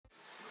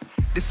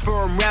This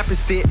firm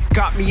rappers that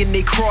got me in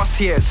they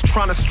crosshairs,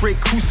 trying to straight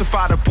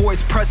crucify the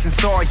boy's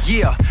presence all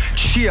year.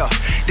 Cheer,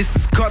 this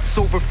is guts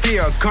over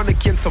fear, gun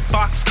against a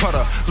box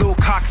cutter. Little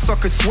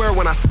cocksuckers swear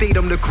when I state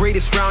I'm the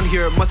greatest round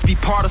here. It must be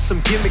part of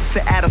some gimmick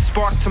to add a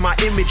spark to my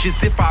image,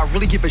 as if I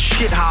really give a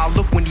shit how I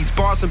look when these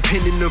bars I'm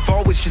pinning. Have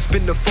always just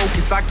been the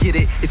focus, I get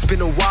it. It's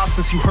been a while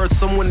since you heard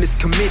someone this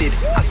committed.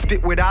 I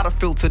spit without a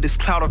filter, this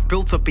cloud I've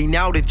built up ain't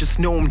out it. Just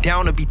know I'm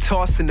down to be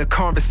tossed in the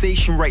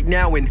conversation right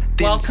now. And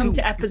welcome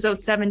to episode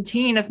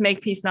 17 of Make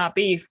Peace Not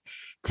Beef.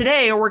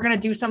 Today, we're going to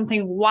do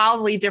something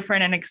wildly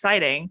different and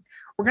exciting.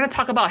 We're going to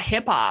talk about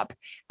hip hop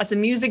as a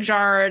music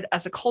genre,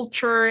 as a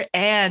culture,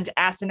 and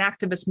as an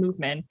activist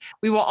movement.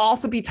 We will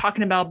also be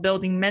talking about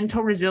building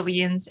mental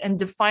resilience and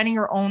defining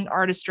your own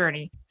artist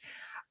journey.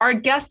 Our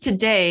guest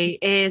today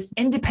is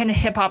independent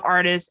hip hop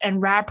artist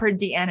and rapper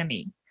The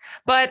Enemy.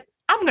 But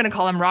I'm going to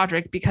call him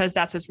Roderick because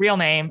that's his real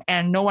name,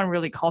 and no one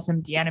really calls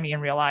him The Enemy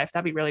in real life.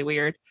 That'd be really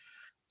weird.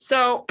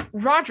 So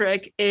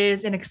Roderick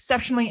is an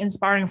exceptionally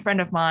inspiring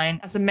friend of mine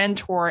as a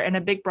mentor and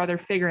a big brother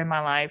figure in my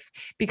life,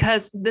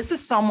 because this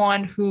is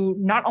someone who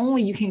not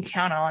only you can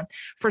count on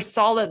for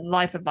solid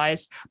life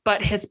advice,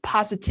 but his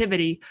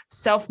positivity,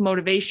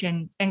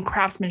 self-motivation, and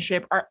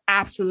craftsmanship are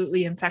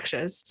absolutely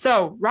infectious.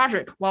 So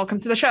Roderick, welcome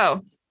to the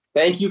show.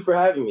 Thank you for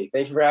having me.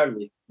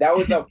 That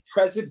was a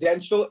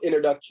presidential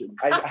introduction,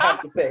 I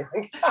have to say.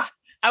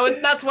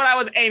 That's what I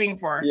was aiming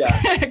for.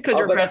 Yeah. Because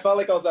I felt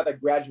like I was at a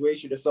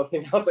graduation or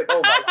something. I was like,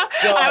 oh my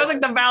God. I was like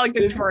the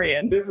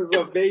valedictorian. This is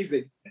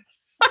amazing.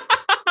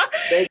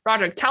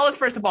 Roderick, tell us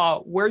first of all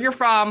where you're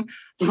from,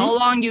 how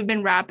long you've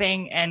been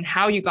rapping, and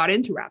how you got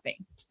into rapping.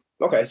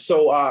 Okay,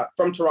 so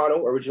from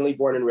Toronto, originally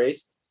born and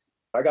raised.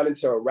 I got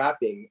into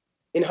rapping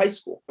in high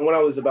school when I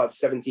was about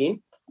 17.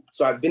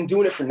 So I've been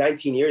doing it for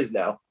 19 years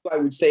now. I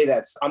would say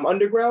that I'm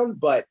underground,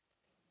 but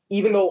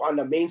even though on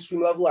the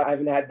mainstream level, I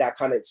haven't had that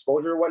kind of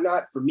exposure or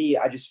whatnot, for me,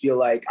 I just feel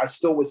like I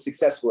still was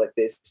successful at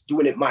this,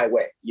 doing it my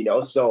way, you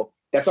know? So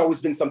that's always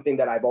been something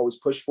that I've always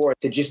pushed for,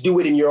 to just do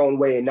it in your own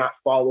way and not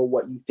follow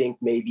what you think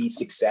may be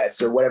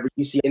success or whatever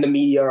you see in the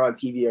media or on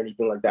TV or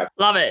anything like that.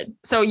 Love it.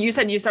 So you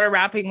said you started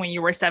rapping when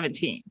you were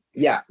 17.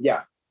 Yeah.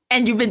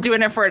 And you've been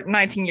doing it for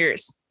 19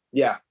 years.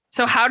 Yeah.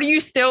 So how do you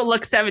still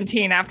look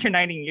 17 after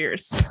 19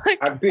 years? I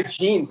have good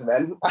genes,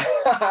 man. I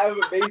have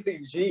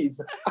amazing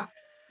genes.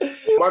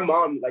 My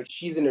mom,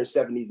 she's in her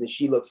 70s and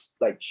she looks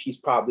like she's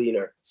probably in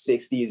her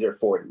 60s or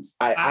 40s.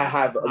 I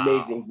have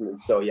amazing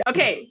genes, so yeah.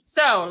 Okay,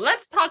 so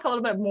let's talk a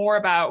little bit more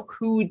about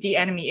who The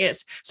Enemy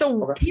is.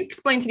 So Can you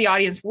explain to the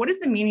audience, what is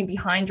the meaning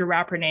behind your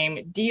rapper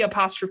name,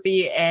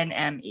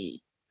 D''NME?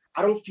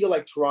 I don't feel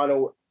like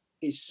Toronto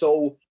is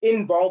so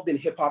involved in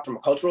hip hop from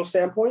a cultural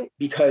standpoint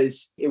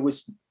because it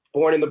was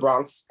born in the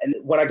Bronx. And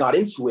when I got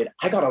into it,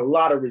 I got a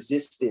lot of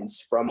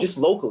resistance from just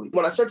locally.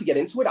 When I started to get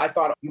into it, I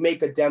thought you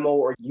make a demo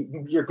or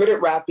you're good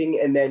at rapping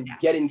and then you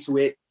get into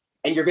it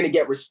and you're going to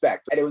get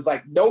respect. And it was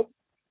like, nope,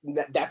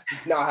 that's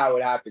just not how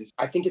it happens.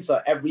 I think it's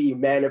a every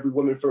man, every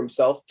woman for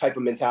himself type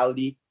of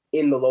mentality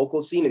in the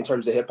local scene in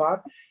terms of hip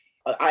hop.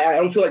 I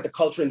don't feel like the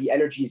culture and the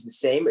energy is the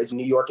same as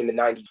New York in the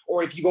 90s.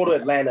 Or if you go to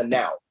Atlanta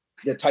now,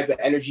 the type of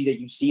energy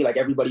that you see, like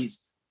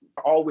everybody's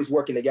always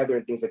working together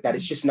and things like that,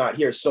 it's just not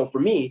here. So for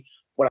me,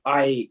 when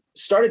I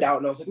started out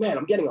and I was like, man,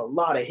 I'm getting a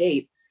lot of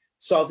hate.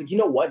 So I was like, you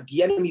know what?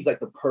 The Enemy is like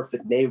the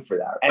perfect name for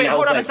that. And wait,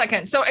 hold on a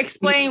second. So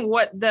explain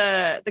what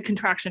the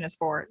contraction is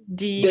for.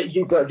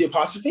 The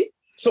apostrophe?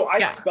 So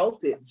I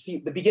spelt it. See,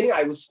 the beginning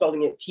I was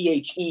spelling it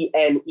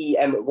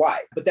THENEMY.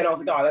 But then I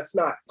was like, oh, that's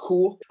not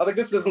cool. I was like,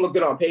 this doesn't look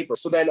good on paper.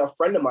 So then a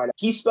friend of mine,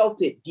 he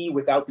spelt it D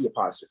without the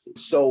apostrophe.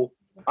 So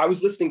I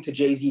was listening to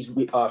Jay-Z's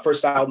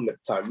first album at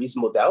the time,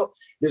 Reasonable Doubt.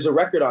 There's a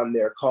record on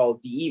there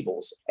called The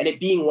Evils. And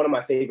it being one of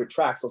my favorite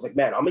tracks, I was like,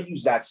 man, I'm going to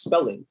use that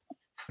spelling.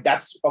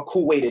 That's a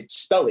cool way to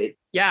spell it.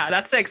 Yeah,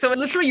 that's sick. So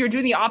literally you're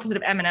doing the opposite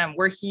of Eminem,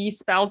 where he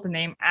spells the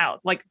name out,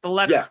 like the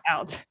letters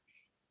out.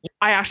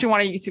 I actually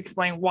wanted you to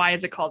explain, why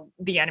is it called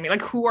The Enemy?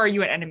 Like, who are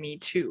you an enemy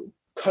to?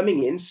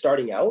 Coming in,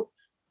 starting out,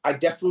 I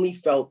definitely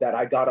felt that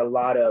I got a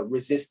lot of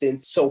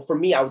resistance. So for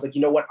me, I was like,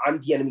 you know what? I'm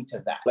the enemy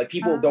to that. Like,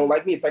 people don't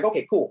like me. It's like,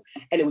 okay, cool.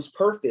 And it was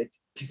perfect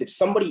because if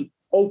somebody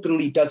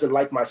openly doesn't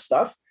like my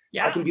stuff,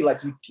 I can be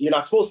like, you're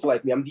not supposed to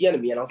like me. I'm the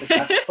enemy. And I was like,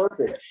 that's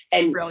perfect.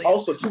 And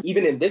also, too,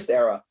 even in this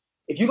era,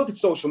 if you look at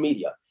social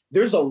media,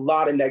 there's a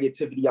lot of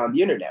negativity on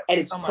the internet. And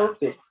it's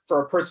perfect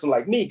for a person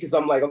like me because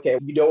I'm like, okay,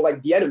 you don't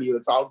like the enemy.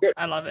 It's all good.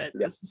 I love it.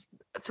 Yeah.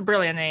 It's a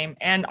brilliant name.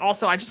 And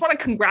also, I just want to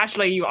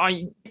congratulate you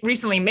on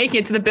recently making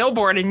it to the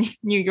Billboard in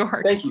New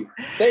York. Thank you.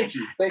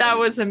 That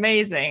was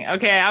amazing.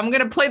 Okay, I'm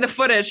going to play the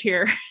footage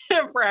here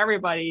for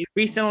everybody.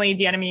 Recently,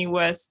 The Enemy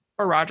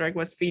Roderick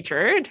was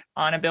featured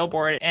on a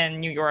billboard in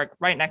New York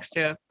right next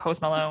to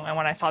Post Malone. And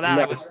when I saw that,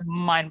 I was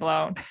mind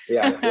blown.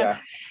 Yeah.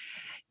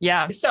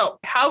 Yeah. So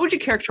how would you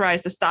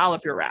characterize the style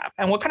of your rap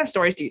and what kind of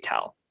stories do you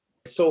tell?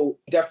 So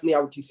definitely I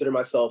would consider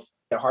myself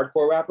a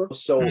hardcore rapper.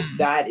 So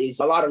that is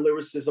a lot of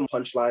lyricism,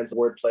 punchlines,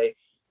 wordplay,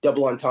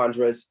 double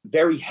entendres,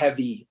 very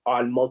heavy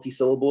on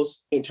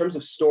multi-syllables. In terms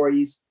of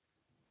stories,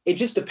 it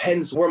just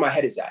depends where my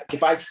head is at.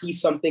 If I see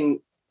something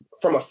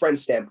from a friend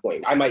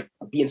standpoint, I might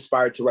be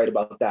inspired to write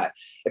about that.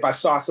 If I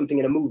saw something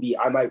in a movie,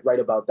 I might write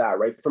about that,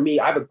 right? For me,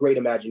 I have a great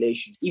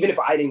imagination. Even if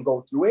I didn't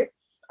go through it,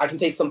 I can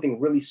take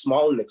something really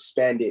small and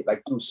expand it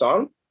like through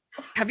song.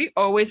 Have you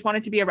always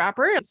wanted to be a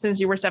rapper since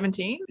you were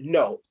 17?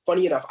 No,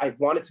 funny enough, I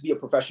wanted to be a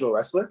professional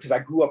wrestler because I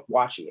grew up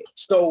watching it.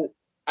 So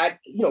at,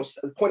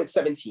 the point at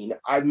 17,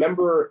 I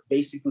remember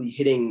basically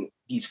hitting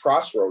these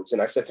crossroads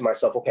and I said to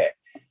myself, okay,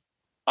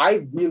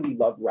 I really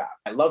love rap.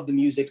 I love the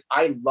music.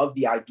 I love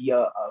the idea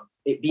of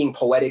it being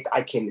poetic.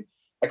 I can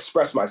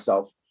express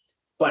myself.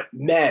 But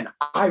man,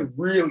 I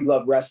really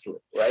love wrestling,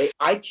 right?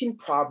 I can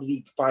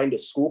probably find a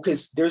school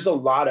because there's a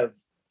lot of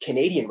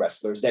Canadian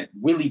wrestlers that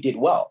really did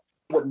well.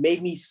 What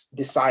made me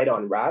decide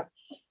on rap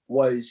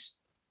was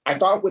I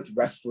thought with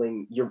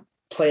wrestling, you're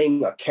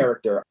playing a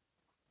character.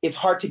 It's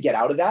hard to get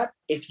out of that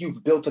if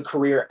you've built a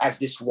career as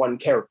this one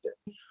character.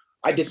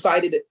 I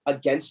decided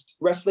against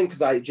wrestling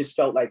because I just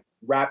felt like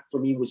rap for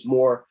me was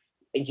more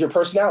your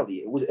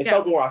personality. It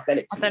felt more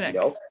authentic to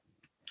me,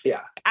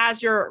 Yeah.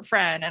 As your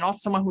friend and also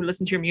someone who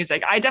listens to your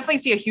music, I definitely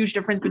see a huge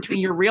difference between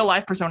your real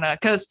life persona,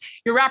 because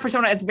your rap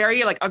persona is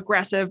very like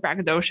aggressive,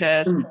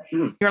 braggadocious.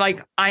 Mm-hmm. You're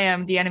like, I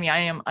am the enemy. I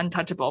am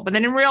untouchable. But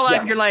then in real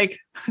life, you're like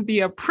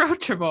the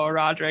approachable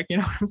Roderick. You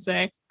know what I'm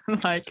saying?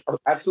 Like,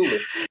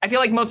 absolutely. I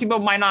feel like most people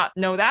might not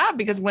know that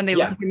because when they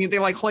listen to me,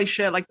 they're like, holy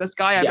shit, like this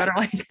guy, I better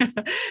like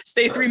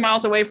stay 3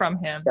 miles away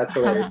from him. That's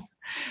hilarious.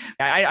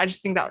 I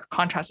just think that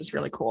contrast is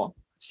really cool.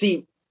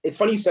 See, it's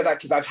funny you said that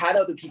because I've had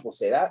other people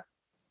say that.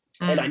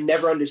 And I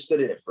never understood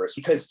it at first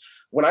because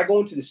when I go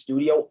into the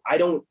studio, I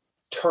don't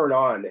turn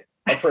on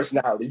a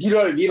personality. You know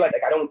what I mean? Like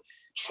I don't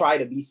try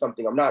to be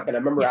something I'm not. And I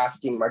remember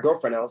asking my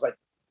girlfriend, I was like,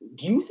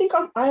 do you think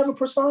I have a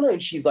persona?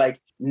 And she's like,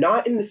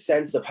 not in the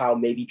sense of how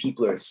maybe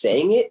people are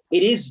saying it.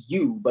 It is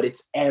you, but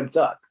it's amped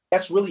up.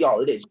 That's really all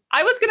it is.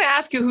 I was going to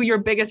ask you who your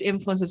biggest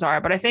influences are,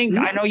 but I think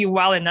I know you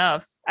well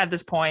enough at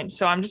this point.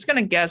 So I'm just going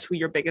to guess who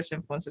your biggest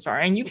influences are.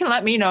 And you can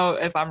let me know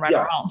if I'm right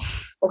or wrong.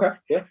 Okay.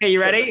 Yeah. Okay,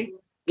 you ready?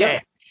 Yeah.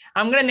 Okay.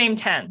 I'm going to name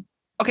 10.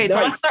 Okay. Nice, So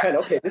let's start. 10.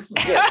 Okay. This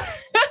is good.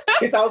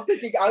 Because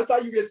I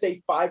thought you were going to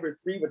say 5 or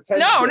 3, but 10.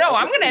 No,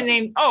 I'm going to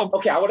name. Oh,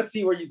 okay. I want to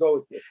see where you go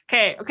with this.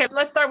 Okay. So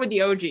let's start with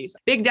the OGs.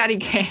 Big Daddy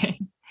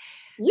Kane.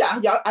 Yeah.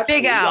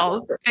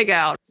 Absolutely. Big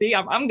Al. See,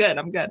 I'm good.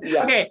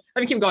 Yeah. Okay.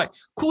 Let me keep going.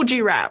 Cool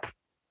G Rap.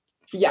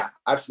 Yeah,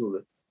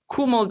 absolutely.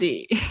 Kumo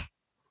D.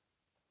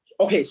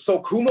 Okay. So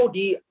Kumo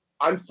D,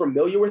 I'm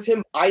familiar with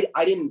him. I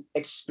didn't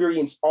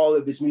experience all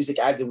of this music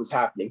as it was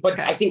happening, but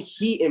I think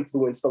he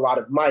influenced a lot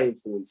of my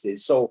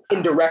influences. So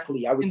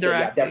indirectly, I would say,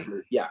 yeah,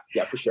 definitely. Yeah,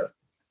 for sure.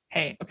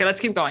 Hey, okay,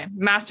 let's keep going.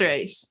 Master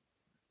Ace.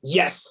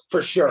 Yes,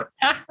 for sure.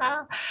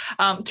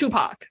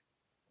 Tupac.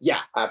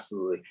 Yeah,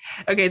 absolutely.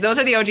 Okay, those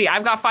are the OG.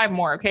 I've got 5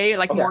 more, okay?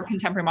 Like more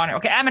contemporary modern.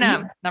 Okay,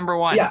 Eminem, number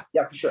 1. Yeah,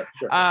 for sure.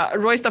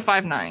 Royce the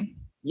 5'9".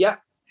 Yeah.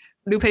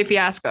 Lupe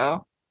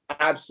Fiasco.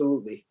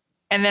 Absolutely.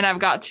 And then I've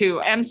got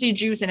 2, MC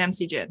Juice and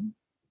MC Jin.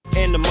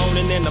 In the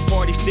morning and the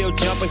party still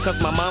jumping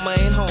because my mama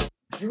ain't home.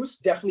 Juice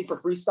definitely for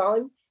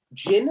freestyling.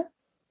 Jin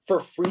for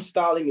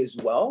freestyling as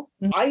well.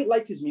 Mm-hmm. I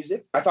liked his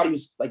music. I thought he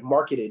was like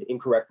marketed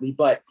incorrectly,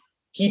 but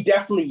he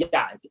definitely,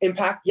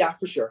 impact,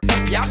 for sure.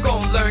 Y'all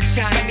gonna learn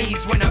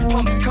Chinese when the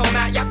pumps come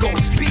out. Y'all gonna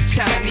speak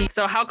Chinese.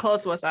 So how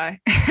close was I?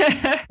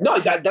 No,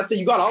 that's it.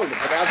 You got all of them.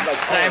 Like, I was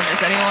like, did I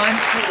miss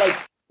anyone?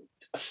 Like,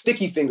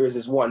 Sticky Fingers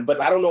is one, but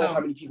I don't know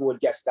how many people would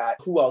guess that.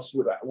 Who else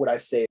would I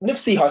say?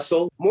 Nipsey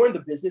Hussle, more in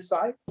the business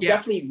side. Yeah.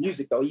 Definitely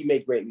music, though. He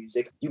made great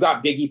music. You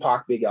got Biggie,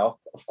 Pac, Big L,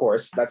 of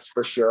course. That's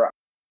for sure.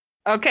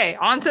 Okay,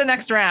 on to the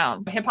next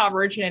round. Hip hop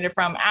originated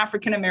from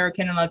African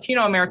American and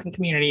Latino American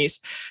communities.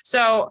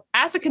 So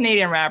as a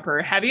Canadian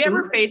rapper, have you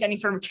ever faced any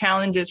sort of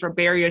challenges or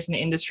barriers in the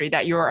industry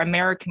that your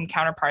American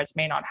counterparts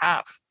may not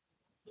have?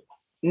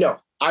 No,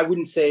 I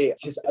wouldn't say,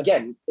 because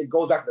again, it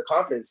goes back to the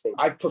confidence thing.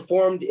 I've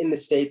performed in the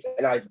States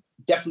and I've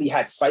definitely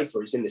had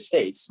ciphers in the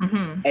States.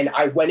 Mm-hmm. And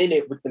I went in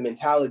it with the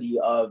mentality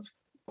of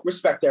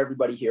respect to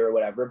everybody here or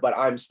whatever, but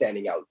I'm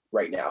standing out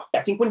right now. I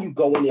think when you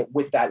go in it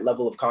with that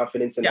level of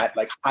confidence and that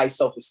like high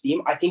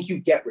self-esteem, I think you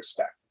get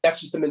respect. That's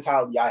just the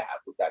mentality I have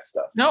with that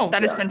stuff. No,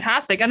 that is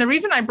fantastic. And the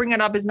reason I bring it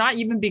up is not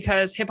even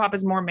because hip hop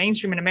is more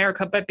mainstream in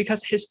America, but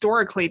because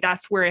historically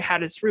that's where it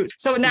had its roots.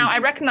 So now I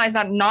recognize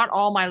that not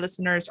all my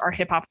listeners are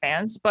hip hop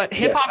fans, but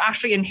hip hop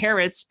actually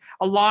inherits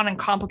a long and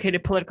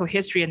complicated political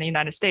history in the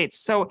United States.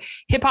 So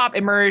hip hop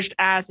emerged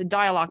as a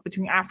dialogue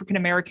between African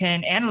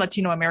American and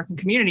Latino American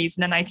communities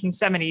in the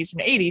 1970s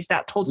and 80s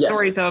that told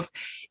stories of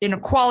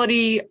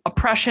inequality,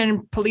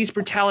 oppression, police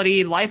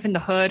brutality, life in the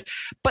hood.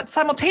 But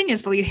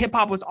simultaneously, hip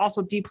hop was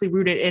also deeply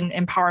rooted in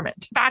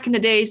empowerment. Back in the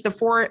days, the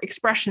 4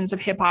 expressions of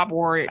hip hop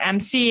were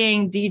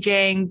MCing,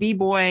 DJing,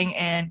 b-boying,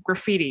 and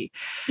graffiti.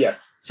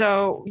 Yes.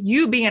 So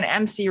you being an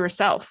MC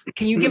yourself,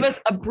 can you give us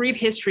a brief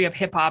history of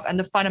hip hop and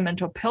the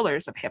fundamental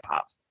pillars of hip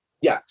hop?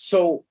 Yeah.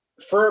 So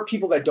for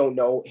people that don't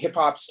know, hip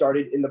hop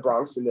started in the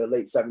Bronx in the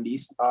late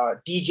 70s.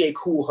 DJ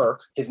Kool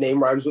Herc, his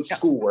name rhymes with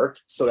schoolwork.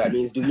 So that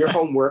means do your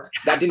homework.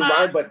 That didn't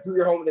rhyme, but do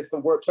your homework. It's the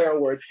word play on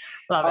words.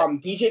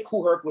 DJ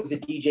Kool Herc was a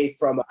DJ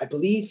from, I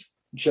believe,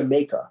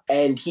 Jamaica.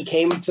 And he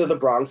came to the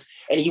Bronx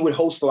and he would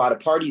host a lot of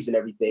parties and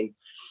everything.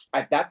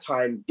 At that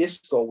time,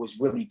 disco was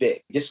really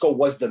big. Disco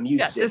was the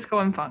music. Yeah, disco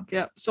and funk.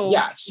 Yeah. So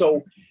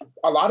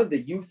a lot of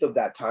the youth of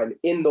that time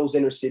in those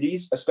inner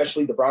cities,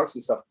 especially the Bronx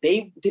and stuff,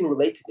 they didn't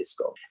relate to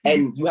disco.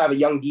 And you have a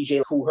young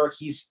DJ who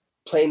he's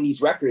playing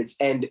these records,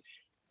 and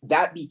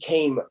that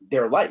became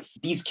their life.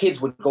 These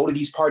kids would go to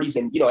these parties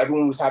and,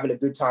 everyone was having a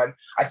good time.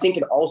 I think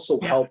it also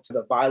helped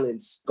the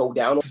violence go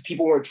down because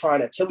people weren't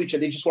trying to kill each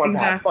other. They just wanted to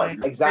have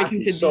fun.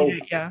 Exactly. So,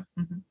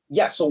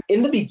 so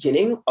in the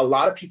beginning, a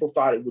lot of people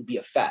thought it would be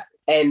a fad.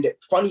 And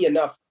funny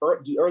enough,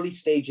 the early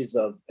stages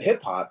of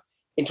hip hop,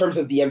 in terms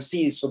of the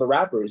MCs, so the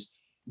rappers,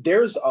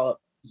 there's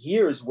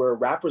years where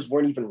rappers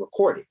weren't even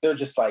recorded. They're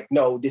just like,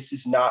 no, this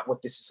is not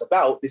what this is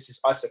about. This is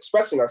us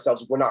expressing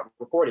ourselves. We're not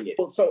recording it.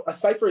 So a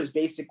cypher is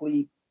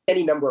basically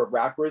any number of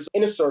rappers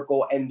in a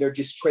circle, and they're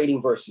just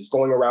trading verses,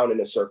 going around in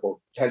a circle,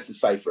 hence the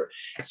cypher.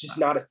 It's just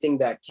not a thing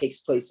that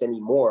takes place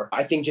anymore.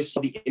 I think just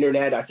the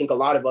internet, I think a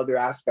lot of other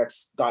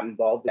aspects got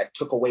involved that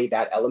took away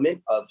that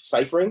element of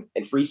ciphering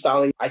and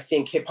freestyling. I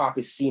think hip hop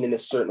is seen in a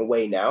certain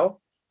way now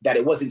that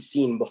it wasn't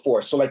seen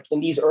before. So like in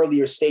these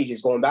earlier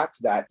stages, going back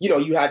to that,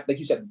 you had, like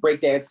you said,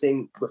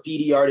 breakdancing,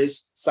 graffiti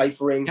artists,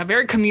 ciphering. Yeah,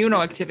 very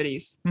communal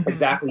activities.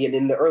 Exactly. And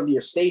in the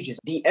earlier stages,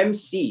 the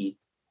MC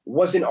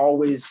wasn't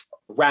always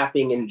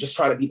rapping and just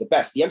trying to be the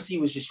best. The MC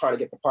was just trying to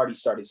get the party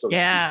started. So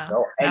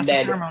and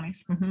then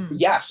ceremonies.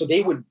 So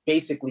they would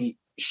basically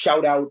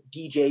shout out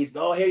DJs,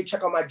 oh, hey,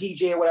 check out my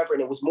DJ or whatever.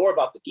 And it was more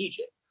about the DJ.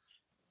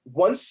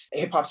 Once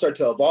hip hop started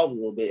to evolve a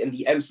little bit and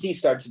the MC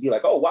started to be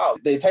like, oh, wow,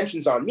 the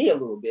attention's on me a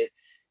little bit.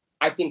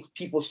 I think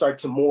people start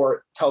to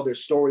more tell their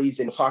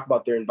stories and talk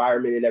about their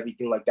environment and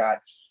everything like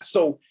that.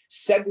 So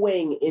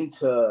segueing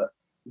into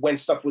when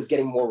stuff was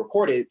getting more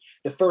recorded,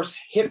 the first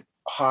hip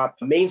hop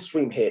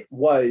mainstream hit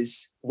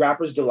was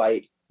Rapper's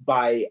Delight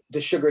by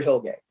the Sugar Hill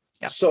Gang.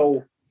 Yep.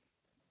 So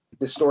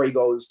the story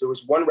goes, there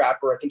was one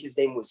rapper, I think his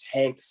name was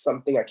Hank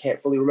something, I can't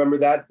fully remember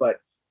that, but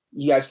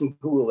you guys can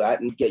Google that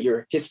and get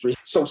your history.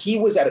 So he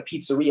was at a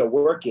pizzeria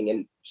working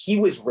and he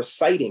was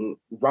reciting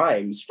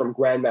rhymes from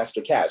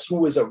Grandmaster Caz, who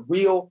was a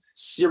real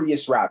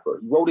serious rapper.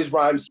 He wrote his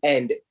rhymes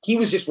and he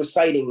was just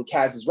reciting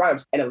Caz's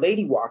rhymes. And a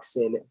lady walks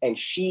in and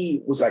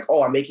she was like,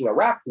 oh, I'm making a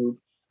rap group.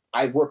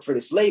 I work for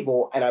this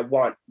label and I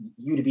want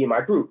you to be in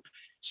my group.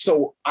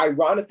 So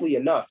ironically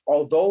enough,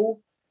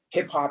 although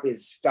hip hop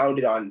is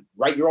founded on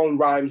write your own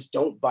rhymes,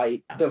 don't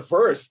bite, the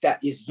verse that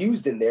is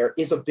used in there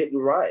is a bit in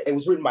rhyme. It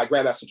was written by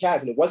Grandmaster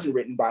Caz and it wasn't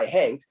written by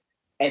Hank.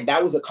 And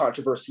that was a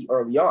controversy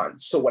early on.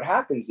 So what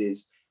happens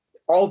is,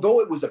 although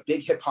it was a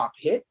big hip hop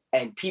hit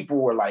and people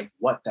were like,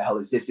 what the hell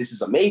is this? This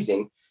is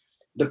amazing.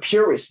 The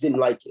purists didn't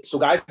like it. So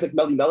guys like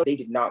Melly Mel, they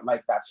did not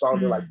like that song.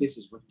 They're like, this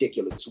is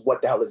ridiculous.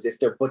 What the hell is this?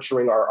 They're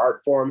butchering our art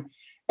form.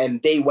 And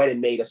they went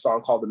and made a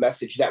song called The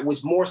Message that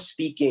was more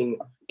speaking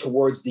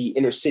towards the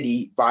inner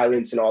city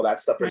violence and all that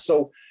stuff. And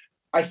so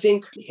I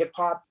think hip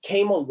hop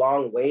came a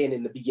long way. And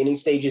in the beginning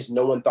stages,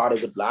 no one thought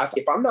it would last.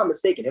 If I'm not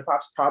mistaken, hip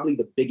hop's probably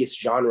the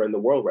biggest genre in the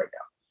world right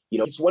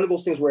now. It's one of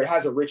those things where it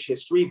has a rich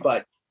history,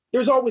 but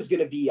there's always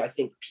going to be, I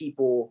think,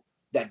 people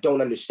that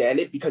don't understand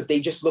it because they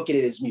just look at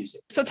it as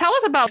music. So tell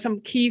us about some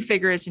key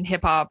figures in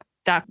hip hop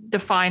that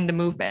define the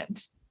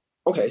movement.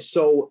 Okay,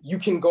 so you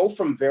can go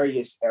from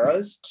various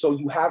eras. So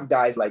you have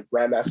guys like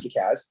Grandmaster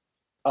Caz,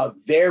 a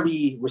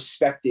very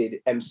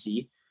respected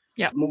MC.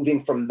 Yep. Moving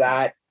from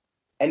that,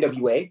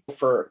 NWA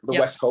for the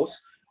West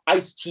Coast.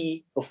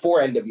 Ice-T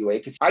before NWA,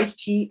 because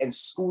Ice-T and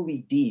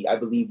Schoolie D, I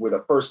believe, were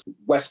the first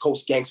West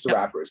Coast gangster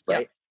rappers, right?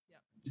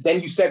 Yep.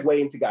 Then you segue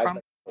into guys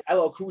like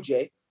LL Cool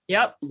J.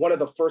 Yep. One of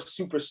the first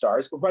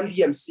superstars. Run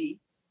DMC.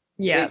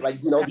 Yeah.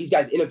 These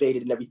guys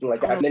innovated and everything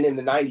like that. And then in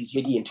the 90s,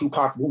 Biggie and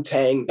Tupac,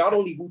 Wu-Tang, not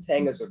only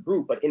Wu-Tang as a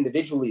group, but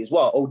individually as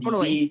well. ODB,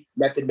 Totally.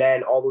 Method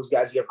Man, all those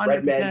guys. You have 100%.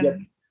 Redman, you have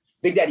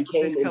Big Daddy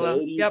Kane in the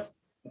 80s. Yep.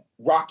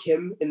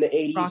 Rakim in the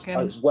 80s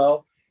as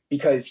well,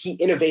 because he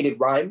innovated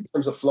rhyme in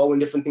terms of flow and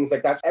different things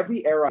like that. So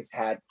every era has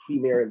had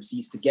premier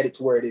MCs to get it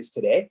to where it is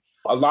today.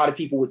 A lot of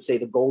people would say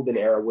the golden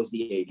era was the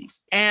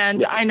 80s.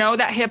 And I know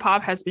that hip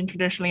hop has been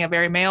traditionally a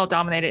very male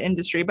dominated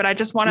industry, but I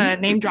just want to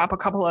name drop a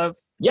couple of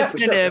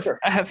definitive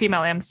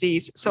female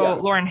MCs. So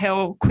Lauryn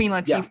Hill, Queen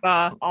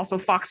Latifah, also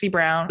Foxy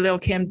Brown, Lil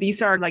Kim.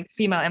 These are like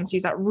female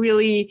MCs that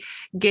really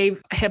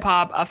gave hip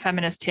hop a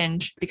feminist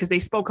tinge because they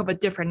spoke of a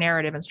different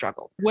narrative and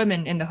struggle.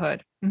 Women in the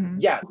hood. Mm-hmm.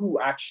 Yeah,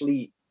 who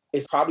actually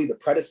is probably the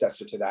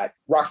predecessor to that,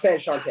 Roxanne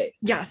Shante.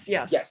 Yes.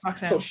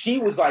 Roxanne. So she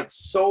was like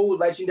so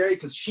legendary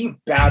because she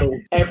battled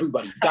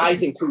everybody,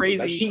 guys included.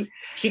 Crazy. Like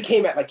she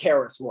came at like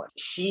KRS-One.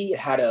 She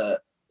had a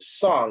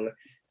song.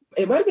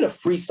 It might have been a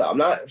freestyle. I'm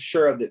not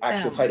sure of the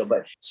actual title,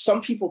 but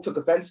some people took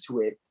offense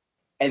to it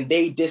and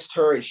they dissed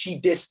her and she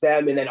dissed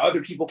them. And then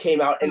other people came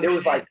out and there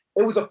was like,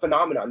 it was a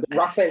phenomenon.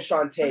 Roxanne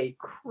Shante,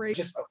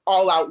 just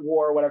all out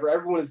war or whatever.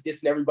 Everyone is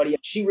dissing everybody.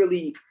 She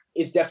really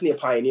is definitely a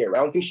pioneer. I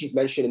don't think she's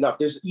mentioned enough.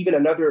 There's even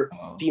another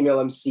female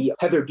MC,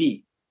 Heather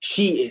B.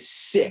 She is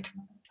sick.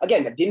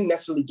 Again, that didn't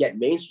necessarily get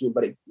mainstream,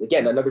 but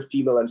again, another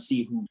female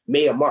MC who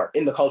made a mark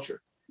in the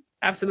culture.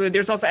 Absolutely.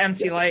 There's also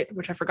MC Light,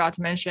 which I forgot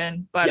to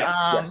mention, but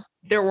Yes.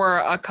 there were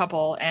a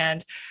couple.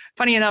 And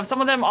funny enough,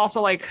 some of them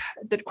also like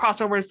did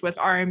crossovers with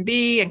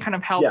R&B and kind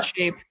of helped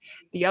shape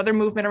the other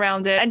movement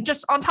around it. And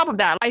just on top of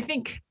that, I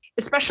think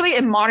especially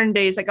in modern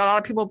days, like a lot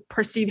of people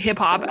perceive hip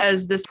hop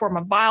as this form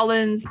of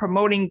violence,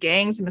 promoting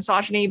gangs and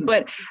misogyny,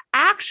 but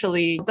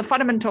actually the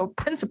fundamental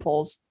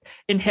principles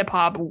in hip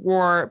hop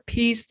were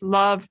peace,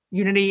 love,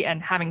 unity,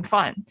 and having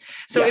fun.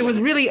 So it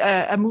was really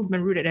a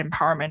movement rooted in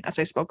empowerment, as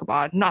I spoke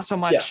about, not so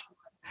much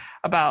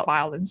about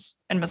violence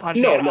and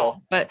misogyny at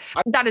all. But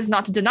that is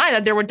not to deny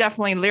that there were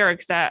definitely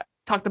lyrics that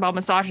talked about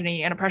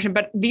misogyny and oppression,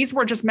 but these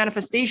were just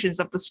manifestations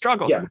of the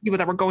struggles of the people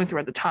that were going through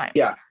at the time.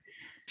 Yeah.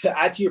 To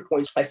add to your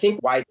points, I think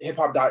why hip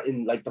hop got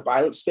in like the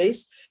violent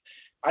space,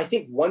 I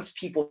think once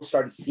people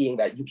started seeing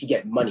that you could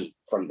get money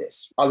from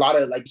this, a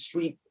lot of like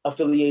street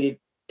affiliated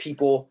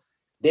people,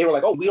 they were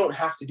like, oh, we don't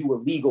have to do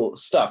illegal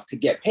stuff to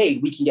get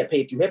paid. We can get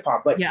paid through hip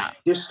hop, but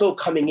they're still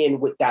coming in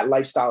with that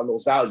lifestyle and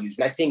those values.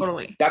 And I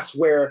think that's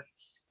where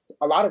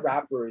a lot of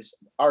rappers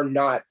are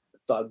not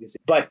thugs,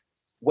 but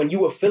when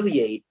you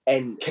affiliate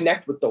and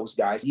connect with those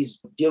guys,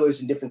 these dealers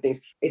and different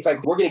things, it's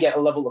like, we're going to get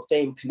a level of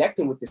fame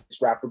connecting with this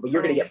rapper, but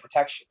you're going to get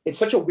protection. It's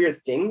such a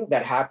weird thing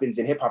that happens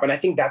in hip hop. And I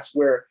think that's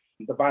where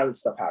the violent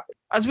stuff happened.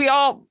 As we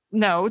all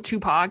know,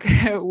 Tupac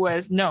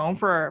was known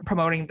for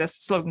promoting this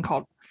slogan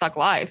called Thug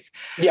Life.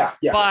 Yeah.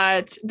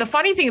 But the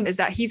funny thing is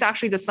that he's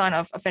actually the son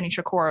of Afeni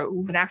Shakur,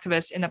 who's an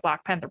activist in the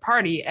Black Panther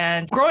Party.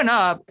 And growing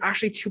up,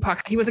 actually,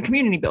 Tupac, he was a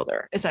community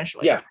builder,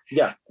 essentially.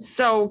 Yeah.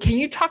 So can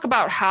you talk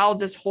about how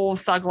this whole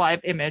Thug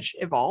Life image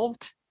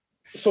evolved?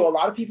 So a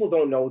lot of people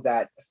don't know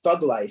that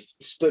Thug Life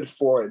stood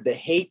for the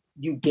hate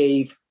you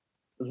gave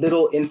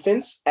little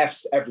infants,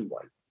 F's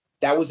everyone.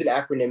 That was an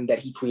acronym that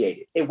he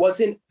created. It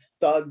wasn't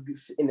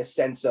thugs in the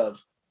sense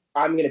of,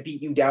 I'm going to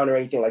beat you down or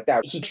anything like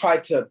that. He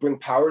tried to bring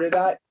power to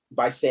that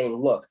by saying,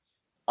 look,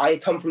 I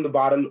come from the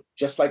bottom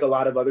just like a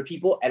lot of other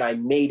people, and I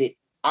made it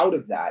out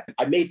of that.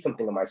 I made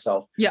something of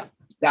myself. Yeah.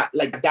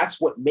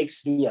 That's what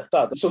makes me a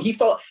thug. So he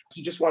felt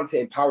he just wanted to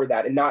empower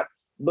that and not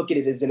look at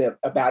it as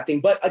a bad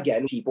thing. But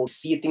again, people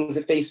see things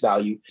at face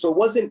value. So it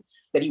wasn't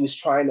that he was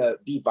trying to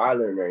be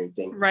violent or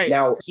anything. Right.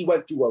 Now, he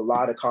went through a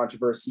lot of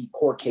controversy,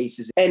 court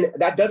cases, and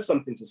that does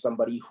something to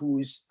somebody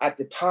who's at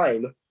the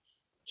time,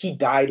 he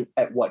died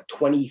at what,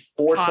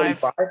 24,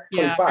 25?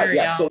 25,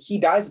 yeah. So he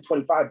dies at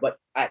 25, but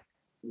at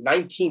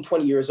 19,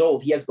 20 years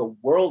old, he has the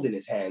world in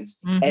his hands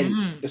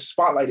and the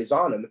spotlight is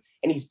on him.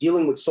 And he's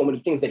dealing with so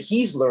many things that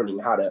he's learning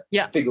how to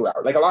figure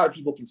out. Like a lot of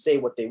people can say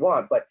what they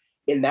want, but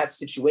in that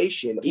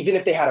situation, even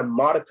if they had a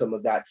modicum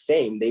of that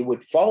fame, they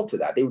would fall to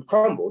that. They would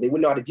crumble. They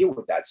wouldn't know how to deal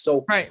with that.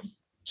 So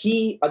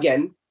he,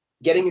 again,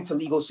 getting into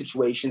legal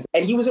situations,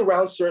 and he was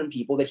around certain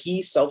people that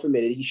he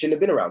self-admitted he shouldn't have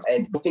been around.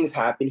 And things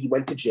happened. He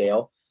went to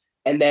jail,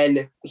 and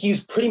then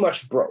he's pretty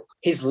much broke.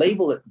 His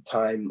label at the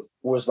time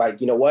was like,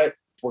 you know what?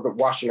 We're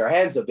washing our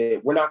hands of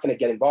it. We're not going to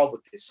get involved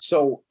with this.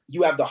 So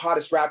you have the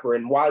hottest rapper,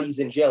 and while he's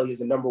in jail, he has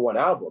a #1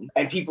 album.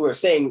 And people are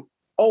saying,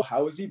 oh,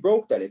 how is he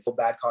broke then? It's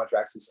bad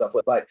contracts and stuff.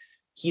 But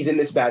he's in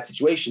this bad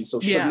situation. So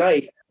Suge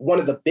Knight, one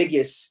of the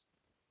biggest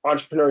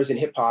entrepreneurs in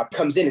hip hop,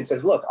 comes in and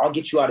says, look, I'll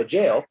get you out of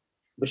jail,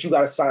 but you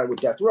got to sign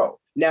with Death Row.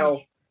 Now,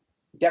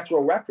 Death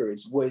Row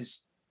Records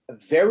was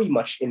very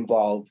much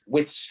involved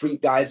with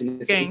street guys.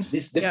 And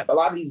a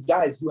lot of these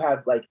guys who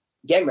have like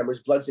gang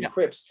members, Bloods and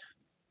Crips,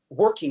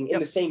 working in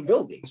the same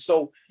building.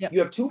 So you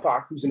have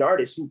Tupac, who's an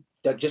artist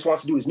that just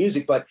wants to do his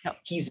music, but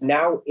he's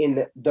now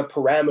in the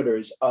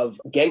parameters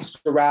of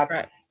gangster rap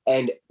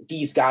and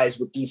these guys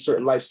with these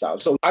certain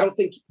lifestyles. So I don't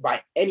think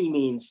by any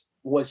means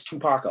was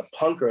Tupac a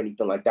punk or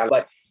anything like that.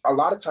 But a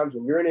lot of times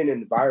when you're in an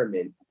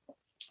environment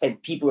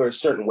and people are a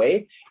certain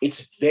way,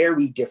 it's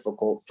very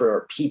difficult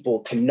for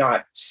people to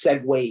not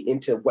segue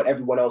into what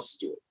everyone else is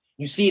doing.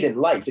 You see it in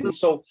life. And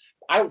so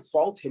I don't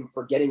fault him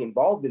for getting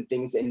involved in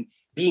things and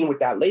being with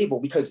that label,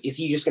 because is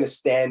he just going to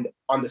stand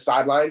on the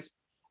sidelines,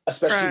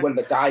 especially when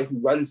the guy who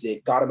runs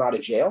it got him out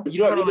of jail? You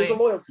know what I mean? There's a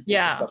loyalty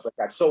to stuff like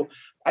that. So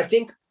I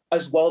think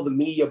as well, the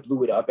media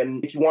blew it up.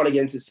 And if you want to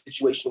get into the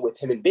situation with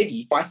him and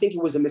Biggie, I think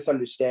it was a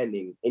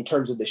misunderstanding in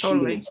terms of the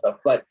shooting and stuff.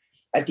 But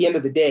at the end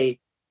of the day,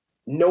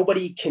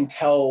 nobody can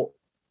tell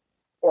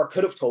or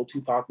could have told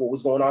Tupac what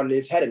was going on in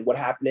his head and what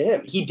happened to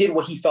him. He did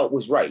what he felt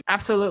was right.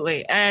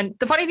 Absolutely. And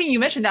the funny thing, you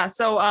mentioned that.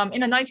 So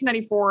in a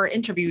 1994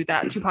 interview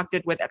that Tupac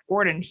did with Ed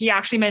Gordon, he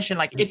actually mentioned,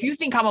 like, if you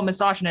think I'm a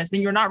misogynist,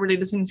 then you're not really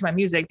listening to my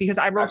music, because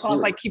I wrote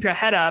songs like Keep Your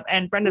Head Up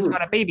and Brenda's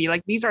Got a Baby.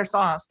 Like, these are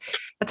songs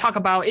that talk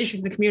about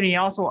issues in the community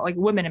and also like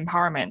women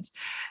empowerment.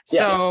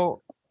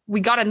 So we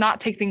got to not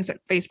take things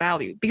at face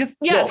value, because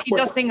he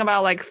does sing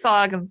about like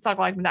thug and thug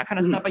life and that kind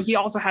of stuff, but he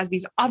also has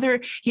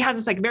he has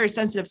this like very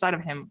sensitive side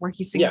of him where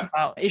he sings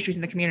about issues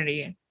in the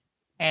community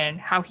and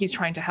how he's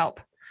trying to help.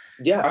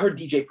 Yeah, I heard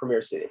DJ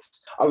Premier say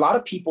this. A lot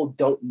of people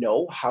don't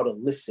know how to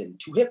listen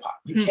to hip hop.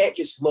 You can't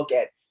just look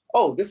at,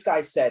 oh, this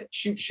guy said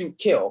shoot, shoot,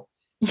 kill,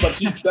 but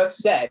he just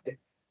said,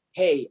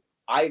 hey,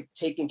 I've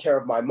taken care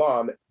of my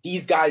mom.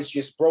 These guys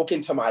just broke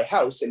into my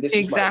house and this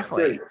is my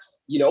experience.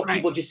 You know,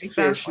 people just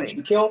hear shoot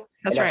and kill,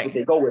 and that's what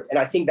they go with. And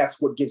I think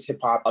that's what gives hip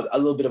hop a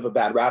little bit of a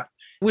bad rap.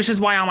 Which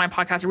is why on my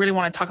podcast, I really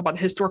want to talk about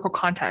the historical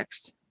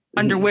context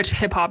under which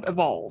hip hop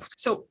evolved.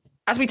 So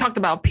as we talked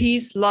about,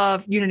 peace,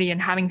 love, unity,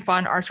 and having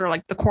fun are sort of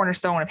like the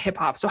cornerstone of hip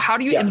hop. So how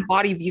do you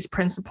embody these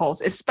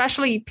principles,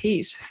 especially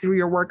peace, through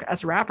your work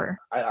as a rapper?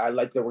 I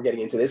like that we're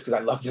getting into this because I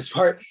love this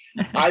part.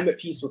 I'm at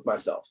peace with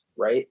myself,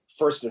 right?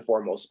 First and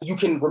foremost, you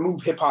can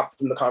remove hip hop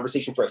from the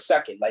conversation for a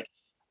second. Like,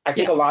 I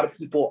think a lot of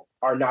people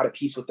are not at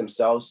peace with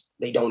themselves.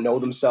 They don't know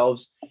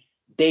themselves.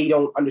 They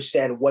don't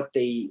understand what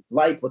they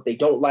like, what they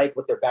don't like,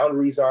 what their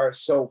boundaries are.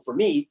 So for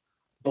me,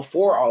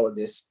 before all of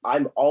this,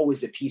 I'm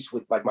always at peace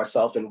with like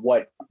myself and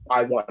what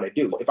I want to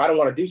do. If I don't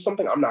want to do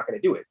something, I'm not going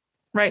to do it.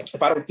 Right.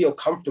 If I don't feel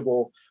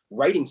comfortable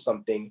writing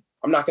something,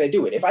 I'm not going to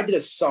do it. If I did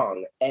a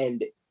song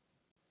and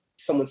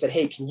someone said,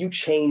 hey, can you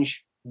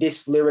change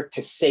this lyric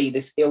to say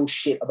this ill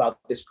shit about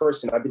this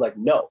person? I'd be like,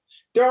 no.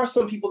 There are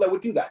some people that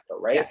would do that though,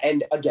 right? Yeah.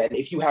 And again,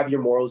 if you have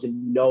your morals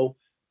and you know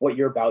what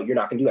you're about, you're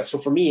not going to do that. So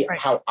for me,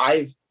 how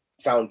I've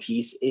found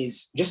peace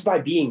is just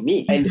by being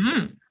me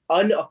and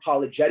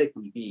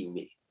unapologetically being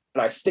me.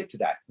 And I stick to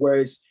that.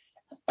 Whereas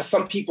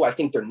some people, I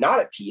think they're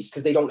not at peace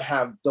because they don't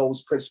have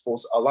those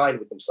principles aligned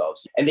with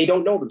themselves and they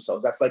don't know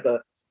themselves. That's like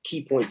a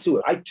key point to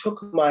it. I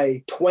took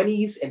my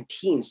 20s and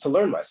teens to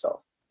learn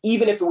myself.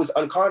 Even if it was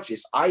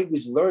unconscious, I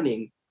was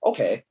learning,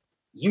 okay,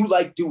 you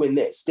like doing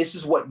this. This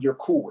is what you're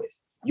cool with.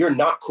 You're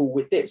not cool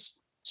with this.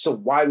 So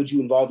why would you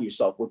involve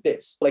yourself with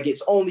this? Like,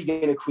 it's only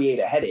going to create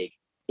a headache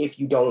if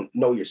you don't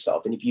know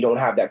yourself and if you don't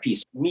have that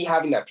peace. Me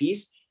having that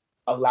peace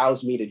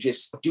allows me to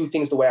just do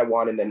things the way I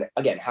want and then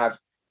again have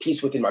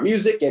peace within my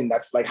music, and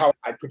that's like how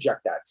I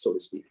project that, so to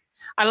speak.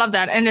 I love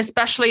that. And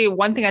especially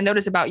one thing I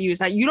notice about you is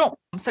that you don't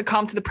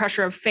succumb to the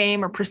pressure of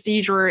fame or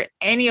prestige or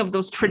any of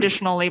those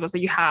traditional labels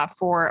that you have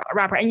for a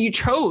rapper, and you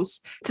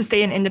chose to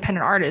stay an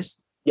independent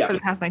artist for the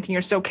past 19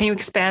 years. So can you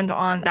expand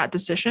on that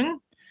decision?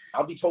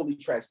 I'll be totally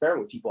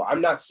transparent with people.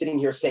 I'm not sitting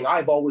here saying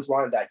I've always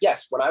wanted that.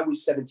 Yes, when I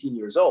was 17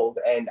 years old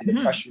and an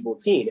impressionable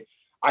teen,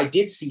 I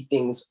did see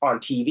things on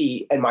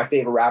TV and my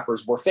favorite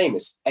rappers were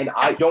famous and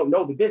I don't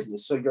know the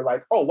business. So you're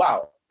like, oh,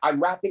 wow,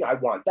 I'm rapping. I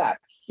want that.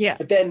 Yeah.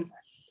 But then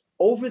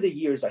over the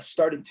years, I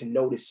started to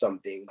notice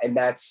something. And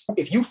that's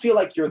if you feel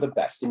like you're the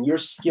best and your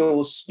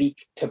skills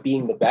speak to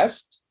being the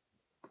best,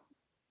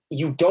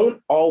 you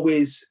don't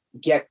always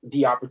get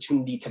the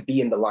opportunity to be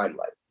in the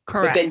limelight.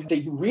 Correct. But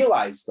then you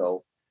realize,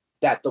 though,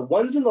 that the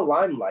ones in the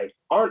limelight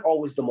aren't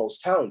always the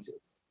most talented.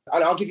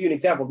 And I'll give you an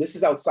example. This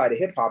is outside of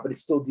hip hop, but it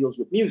still deals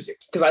with music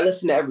because I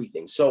listen to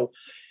everything. So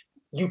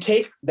you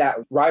take that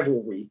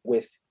rivalry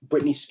with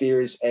Britney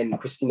Spears and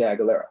Christina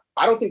Aguilera.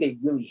 I don't think they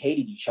really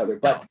hated each other,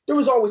 but there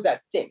was always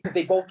that thing because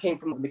they both came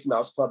from the Mickey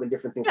Mouse Club and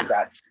different things like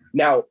that.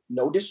 Now,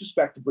 no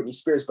disrespect to Britney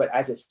Spears, but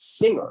as a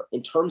singer,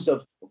 in terms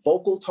of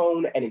vocal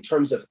tone and in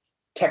terms of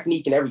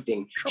technique and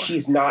everything,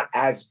 she's not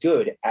as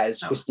good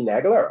as Christina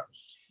Aguilera.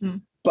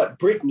 But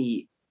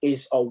Britney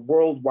is a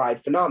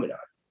worldwide phenomenon.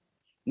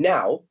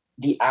 Now,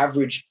 the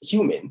average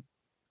human,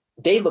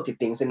 they look at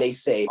things and they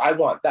say, I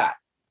want that.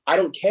 I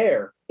don't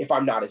care if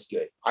I'm not as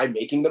good. I'm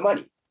making the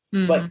money.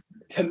 But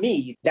to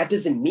me, that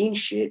doesn't mean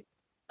shit.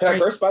 Can I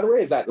curse, by the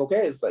way? Is that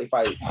okay? It's like if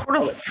I,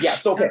 yeah,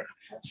 it's okay.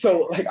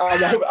 So like,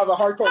 I'm a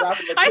hardcore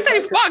rapper. Like, I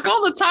say fuck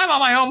all the time on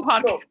my own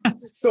podcast.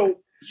 So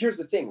here's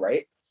the thing,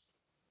 right?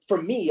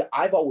 For me,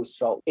 I've always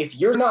felt if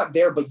you're not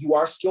there, but you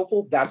are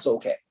skillful, that's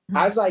okay.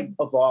 As I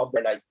evolved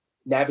and I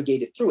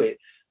navigated through it,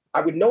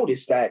 I would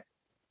notice that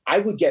I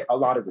would get a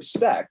lot of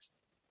respect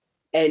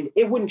and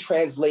it wouldn't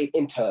translate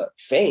into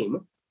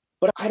fame,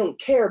 but I don't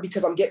care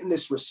because I'm getting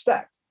this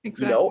respect,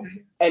 you know?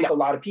 And a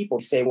lot of people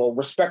say, well,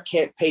 respect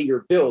can't pay your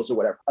bills or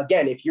whatever.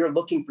 Again, if you're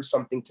looking for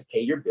something to pay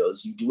your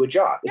bills, you do a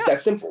job. It's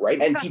that simple,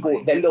 right? And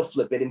people, then they'll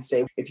flip it and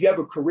say, if you have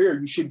a career,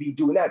 you should be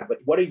doing that. But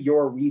what are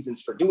your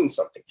reasons for doing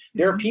something?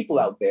 There are people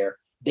out there,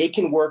 they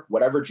can work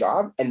whatever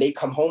job and they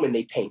come home and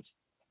they paint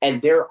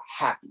and they're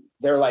happy.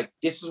 They're like,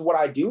 this is what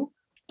I do.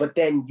 But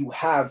then you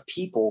have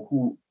people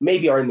who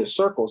maybe are in the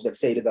circles that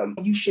say to them,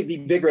 you should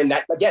be bigger. And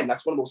that, again,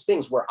 that's one of those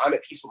things where I'm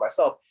at peace with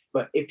myself.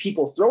 But if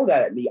people throw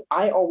that at me,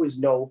 I always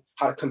know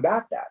how to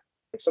combat that.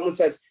 If someone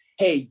says,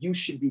 hey, you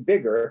should be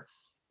bigger,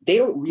 they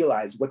don't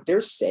realize what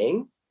they're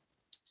saying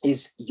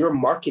is your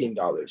marketing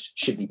dollars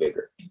should be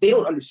bigger. They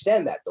don't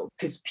understand that though,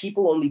 because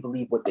people only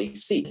believe what they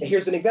see.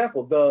 Here's an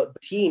example. The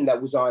teen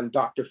that was on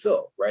Dr.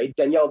 Phil, right?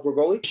 Danielle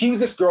Bregoli. She was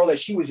this girl that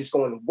she was just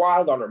going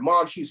wild on her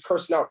mom. She was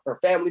cursing out her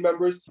family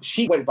members.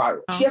 She went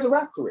viral. She has a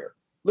rap career.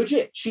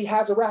 Legit. She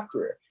has a rap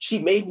career. She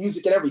made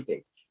music and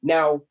everything.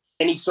 Now,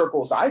 any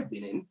circles I've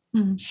been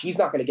in, she's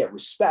not going to get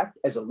respect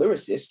as a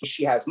lyricist.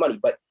 She has money.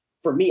 But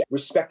for me,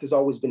 respect has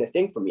always been a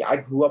thing for me. I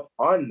grew up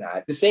on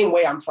that. The same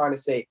way I'm trying to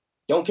say,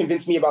 don't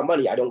convince me about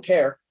money. I don't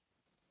care.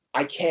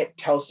 I can't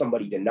tell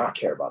somebody to not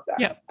care about that.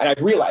 Yeah. And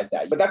I've realized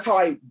that. But that's how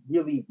I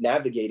really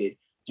navigated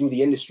through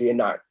the industry and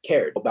not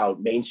cared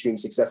about mainstream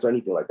success or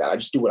anything like that. I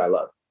just do what I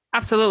love.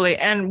 Absolutely.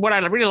 And what I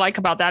really like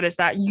about that is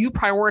that you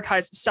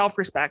prioritize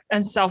self-respect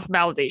and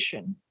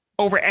self-validation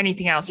over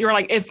anything else. You're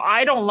like, if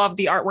I don't love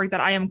the artwork that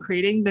I am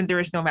creating, then there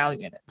is no value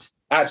in it.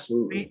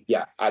 Absolutely. Right?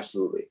 Yeah,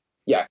 absolutely.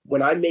 Yeah.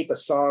 When I make a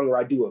song or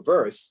I do a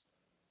verse,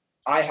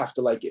 I have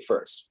to like it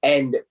first.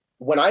 And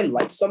when I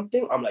like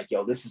something, I'm like,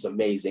 yo, this is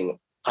amazing.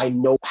 I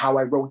know how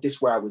I wrote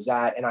this, where I was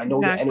at, and I know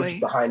the energy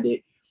behind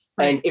it.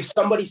 Right. And if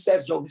somebody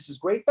says, yo, this is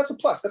great, that's a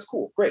plus. That's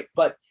cool. Great.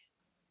 But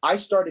I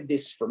started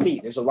this for me.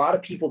 There's a lot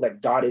of people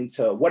that got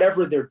into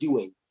whatever they're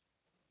doing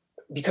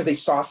because they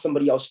saw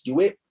somebody else do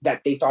it,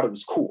 that they thought it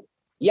was cool.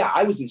 Yeah,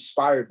 I was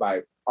inspired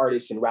by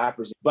artists and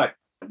rappers. But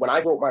when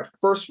I wrote my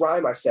first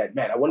rhyme, I said,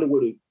 man, I wonder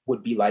what it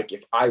would be like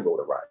if I wrote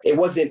a rhyme. It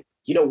wasn't,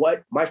 you know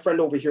what, my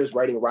friend over here is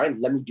writing a rhyme,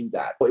 let me do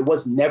that. But it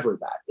was never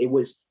that. It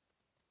was,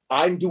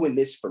 I'm doing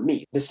this for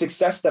me. The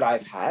success that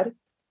I've had,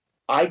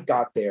 I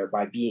got there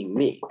by being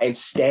me and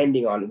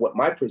standing on what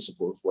my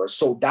principles were.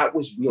 So that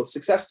was real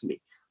success to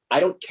me. I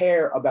don't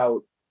care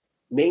about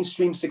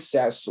mainstream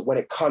success when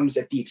it comes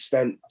at the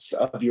expense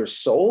of your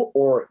soul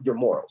or your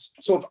morals.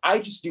 So if I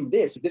just do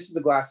this is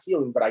a glass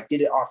ceiling, but I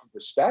did it off of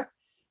respect.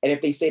 And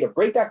if they say to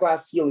break that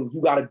glass ceiling,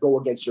 you got to go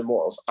against your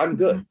morals, I'm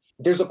good. Mm-hmm.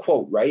 There's a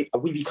quote, right?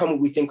 We become what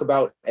we think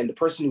about. And the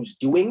person who's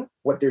doing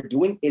what they're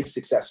doing is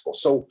successful.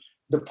 So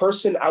the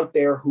person out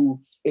there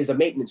who is a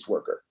maintenance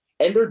worker,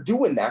 and they're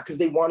doing that because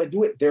they want to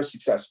do it, they're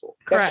successful.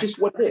 That's Correct. Just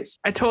what it is.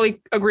 I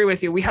totally agree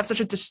with you. We have such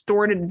a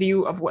distorted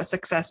view of what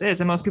success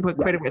is. And most people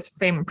equate it with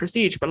fame and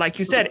prestige. But like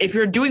you said, if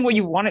you're doing what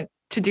you want it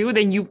to do,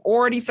 then you've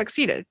already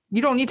succeeded.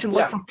 You don't need to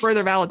look for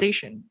further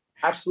validation.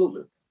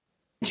 Absolutely.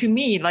 To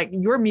me, like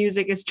your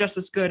music is just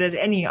as good as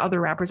any other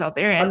rappers out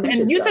there.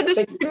 And you said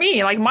this to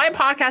me, like my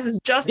podcast is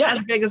just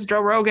as big as Joe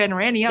Rogan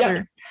or any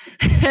other.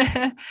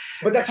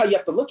 But that's how you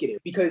have to look at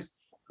it. Because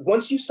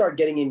once you start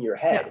getting in your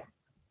head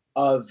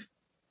of,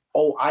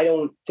 oh, I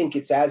don't think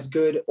it's as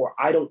good, or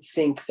I don't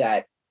think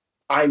that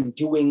I'm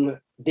doing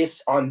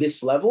this on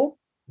this level,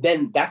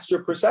 then that's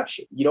your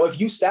perception. You know, if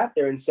you sat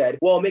there and said,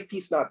 well, Make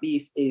Peace Not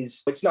Beef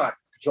it's not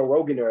Joe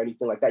Rogan or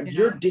anything like that,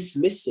 you're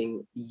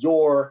dismissing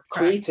your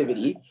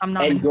creativity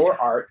and your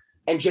art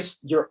and just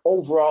your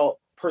overall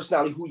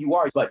personality, who you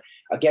are. But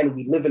again,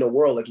 we live in a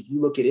world, like if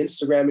you look at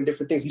Instagram and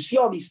different things, you see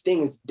all these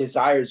things,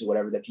 desires or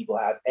whatever that people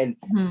have. And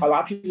a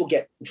lot of people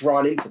get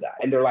drawn into that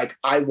and they're like,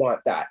 I want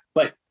that.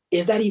 But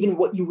is that even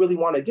what you really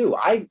want to do?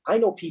 I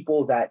know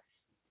people that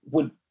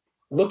would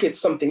look at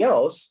something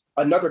else,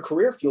 another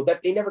career field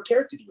that they never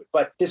cared to do it.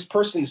 But this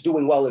person's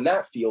doing well in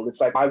that field.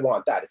 It's like, I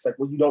want that. It's like,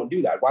 well, you don't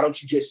do that. Why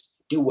don't you just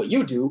do what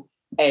you do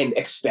and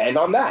expand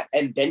on that?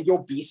 And then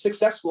you'll be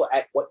successful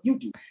at what you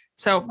do.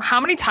 So how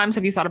many times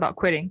have you thought about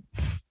quitting?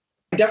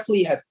 I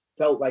definitely have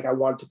felt like I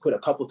wanted to quit a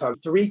couple of times.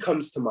 3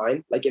 comes to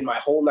mind, like in my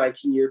whole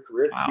 19-year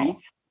career, 3.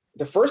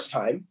 The first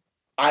time,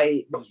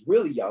 I was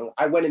really young.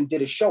 I went and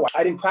did a show.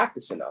 I didn't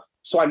practice enough.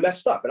 So I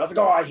messed up. And I was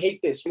like, oh, I hate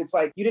this. And it's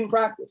like, you didn't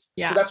practice.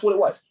 Yeah. So that's what it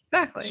was.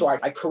 Exactly. So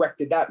I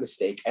corrected that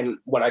mistake. And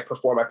when I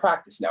perform, I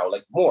practice now,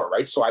 like more,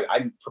 right? So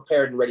I'm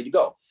prepared and ready to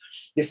go.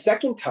 The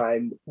second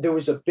time, there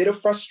was a bit of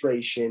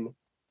frustration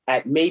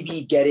at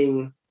maybe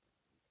getting,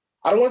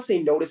 I don't want to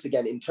say notice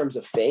again in terms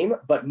of fame,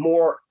 but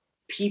more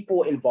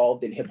people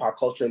involved in hip hop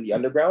culture in the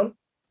underground,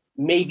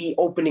 maybe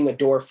opening a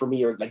door for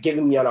me or like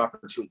giving me an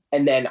opportunity.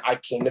 And then I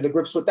came to the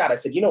grips with that. I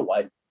said, you know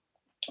what?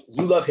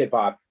 You love hip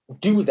hop,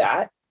 do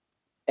that.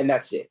 And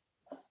that's it.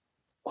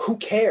 Who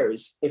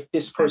cares if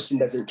this person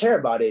doesn't care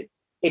about it?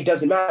 It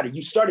doesn't matter.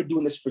 You started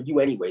doing this for you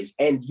anyways,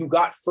 and you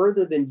got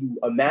further than you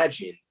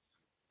imagined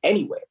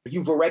anyway.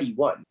 You've already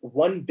won.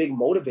 One big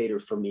motivator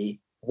for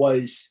me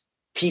was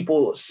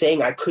people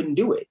saying I couldn't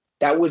do it.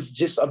 That was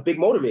just a big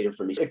motivator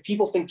for me. If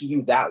people think of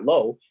you that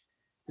low,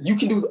 you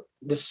can do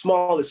the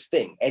smallest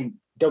thing and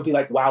they'll be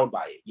like wowed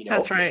by it, you know?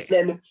 That's right.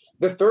 And then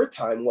the third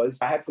time was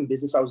I had some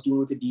business I was doing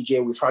with the DJ.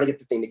 We were trying to get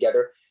the thing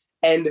together.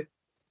 And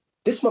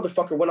this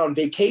motherfucker went on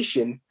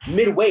vacation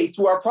midway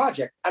through our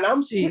project. And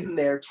I'm sitting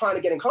there trying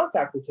to get in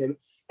contact with him.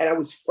 And I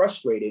was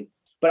frustrated,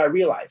 but I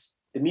realized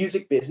the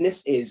music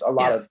business is a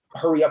lot of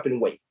hurry up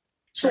and wait.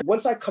 So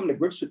once I come to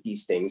grips with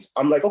these things,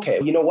 I'm like, okay,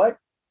 you know what?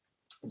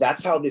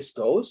 That's how this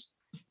goes.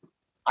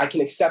 I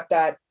can accept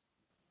that.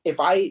 If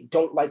I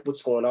don't like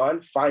what's going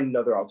on, find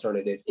another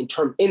alternative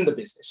in the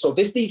business. So if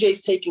this DJ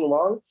is taking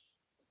long,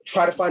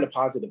 try to find a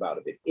positive out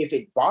of it. If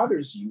it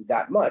bothers you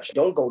that much,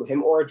 don't go to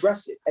him or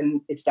address it.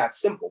 And it's that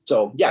simple.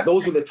 So yeah,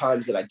 those were the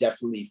times that I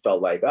definitely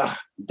felt like, I'm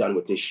done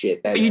with this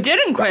shit. And but you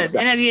didn't quit.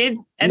 And at the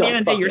end of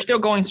the day, you're still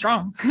going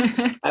strong.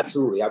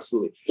 Absolutely.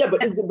 Absolutely. Yeah.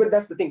 But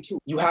that's the thing too.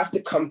 You have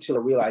to come to a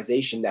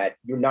realization that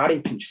you're not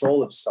in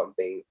control of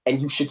something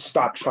and you should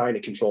stop trying to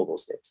control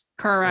those things.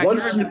 Correct.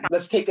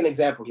 Let's take an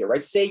example here,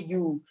 right? Say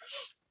you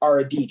are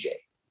a DJ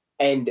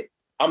and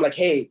I'm like,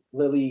 hey,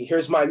 Lily,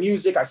 here's my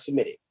music. I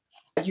submit it.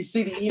 You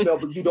see the email,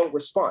 but you don't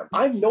respond.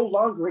 I'm no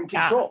longer in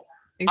control.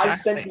 Exactly. I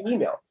sent the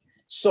email.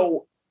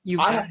 So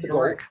I have to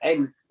go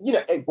and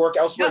work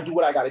elsewhere and do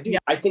what I got to do. Yeah.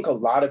 I think a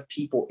lot of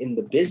people in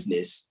the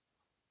business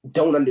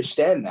don't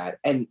understand that.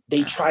 And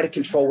they try to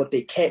control what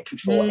they can't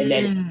control. And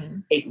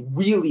then it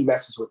really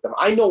messes with them.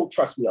 I know,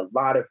 trust me, a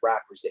lot of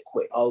rappers that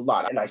quit, a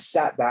lot. And I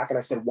sat back and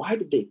I said, why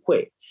did they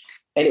quit?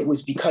 And it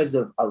was because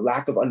of a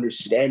lack of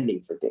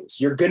understanding for things.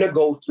 You're going to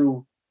go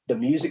through the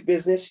music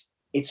business.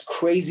 It's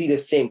crazy to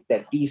think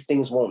that these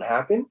things won't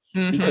happen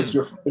because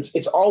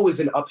it's always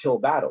an uphill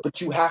battle, but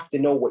you have to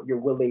know what you're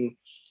willing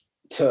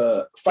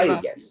to fight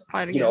against.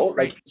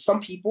 Like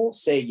some people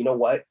say, you know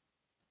what,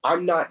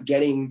 I'm not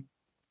getting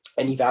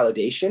any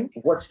validation.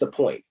 What's the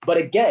point? But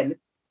again,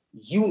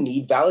 you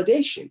need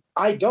validation.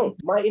 I don't.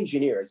 My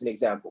engineer, as an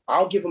example,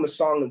 I'll give him a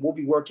song and we'll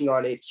be working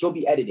on it. He'll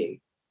be editing.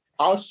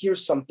 I'll hear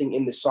something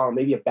in the song,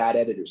 maybe a bad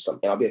edit or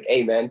something. I'll be like,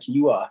 hey man, can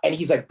you, and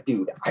he's like,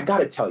 dude, I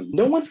gotta tell you,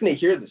 no one's gonna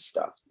hear this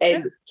stuff.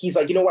 And he's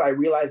like, you know what? I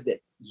realized that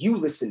you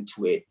listen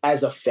to it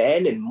as a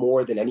fan and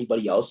more than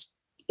anybody else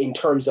in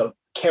terms of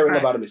caring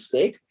about a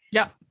mistake.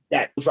 Yeah.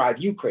 That drive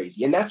you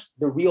crazy. And that's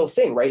the real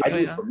thing, right? I do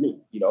it for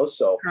me,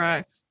 so.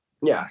 Correct.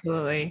 Yeah.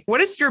 Absolutely. What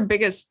is your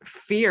biggest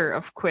fear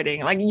of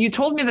quitting? Like you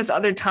told me this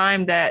other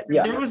time that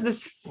there was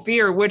this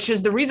fear, which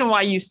is the reason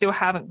why you still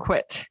haven't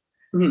quit.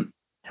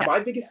 My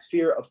biggest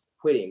fear of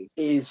quitting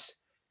is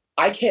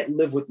I can't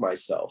live with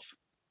myself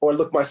or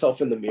look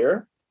myself in the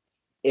mirror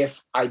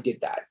if I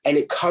did that. And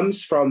it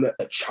comes from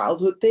a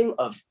childhood thing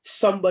of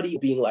somebody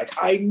being like,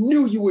 I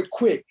knew you would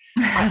quit.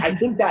 I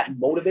think that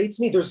motivates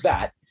me. There's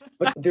that.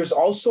 But there's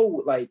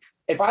also like,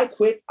 if I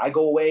quit, I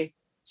go away,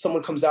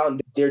 someone comes out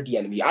and they're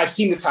DMing me. I've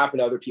seen this happen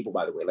to other people,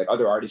 by the way, like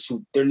other artists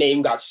who their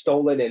name got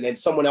stolen and then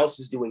someone else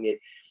is doing it.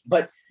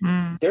 But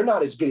they're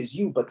not as good as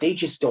you, but they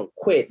just don't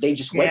quit. They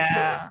just went for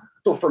it.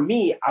 So for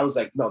me, I was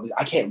like, no,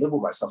 I can't live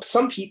with myself.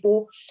 Some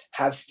people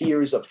have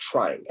fears of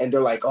trying and they're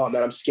like, oh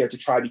man, I'm scared to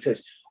try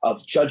because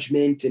of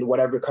judgment and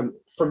whatever.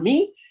 For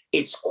me,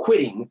 it's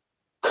quitting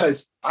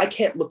because I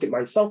can't look at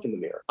myself in the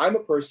mirror. I'm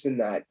a person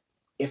that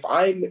if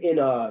I'm in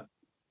a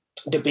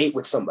debate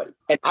with somebody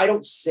and I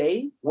don't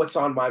say what's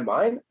on my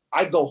mind,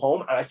 I go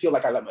home and I feel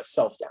like I let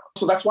myself down.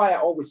 So that's why I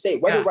always say,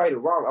 whether right or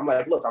wrong, I'm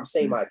like, look, I'm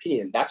saying my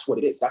opinion. That's what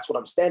it is. That's what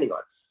I'm standing on.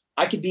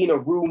 I could be in a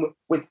room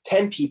with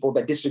 10 people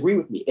that disagree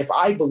with me. If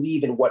I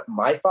believe in what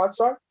my thoughts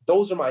are,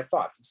 those are my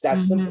thoughts. It's that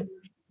simple.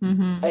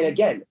 And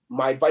again,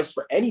 my advice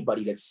for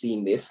anybody that's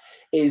seeing this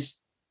is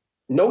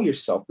know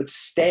yourself, but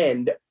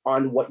stand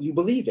on what you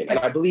believe in. And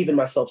I believe in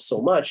myself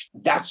so much.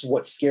 That's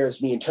what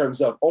scares me in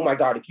terms of, oh my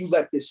God, if you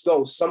let this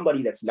go,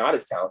 somebody that's not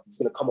as talented is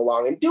going to come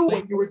along and do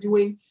what you were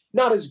doing,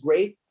 not as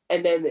great.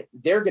 And then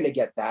they're going to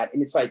get that.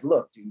 And it's like,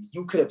 look, dude,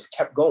 you could have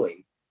kept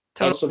going.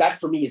 And so that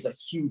for me is a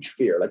huge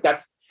fear. Like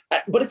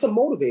but it's a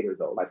motivator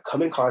though. I've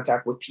come in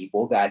contact with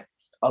people that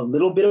a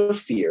little bit of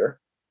fear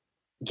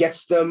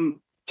gets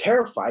them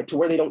terrified to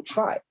where they don't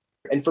try.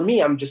 And for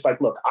me, I'm just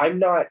like, look, I'm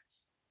not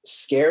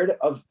scared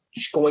of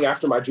going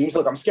after my dreams.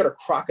 Look, I'm scared of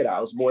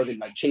crocodiles more than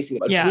like chasing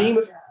a dream.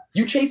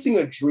 You chasing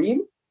a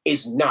dream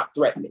is not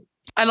threatening.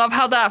 I love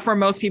how that for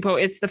most people,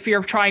 it's the fear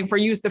of trying. For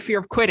you, it's the fear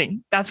of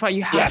quitting. That's why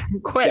you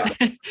haven't quit.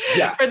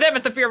 For them,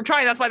 it's the fear of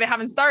trying. That's why they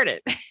haven't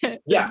started.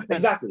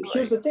 Exactly.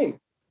 Here's the thing.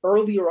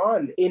 Earlier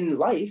on in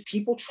life,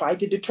 people tried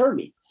to deter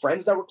me.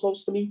 Friends that were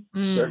close to me,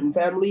 certain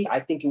family. I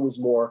think it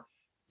was more,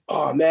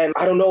 oh man,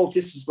 I don't know if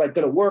this is like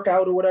going to work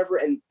out or whatever.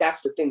 And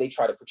that's the thing they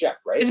try to project,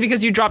 right? Is it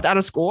because you dropped out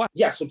of school?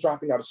 Yeah. So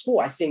dropping out of school,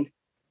 I think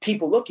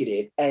people look at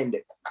it and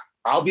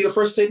I'll be the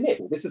first to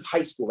admit, this is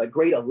high school, like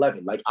grade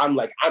 11. I'm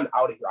out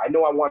of here. I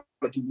know I want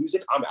to do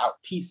music. I'm out.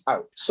 Peace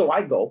out. So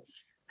I go.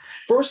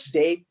 First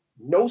day,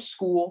 no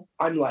school.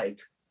 I'm like,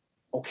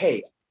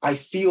 okay, I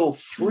feel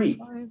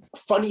free.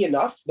 Funny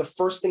enough, the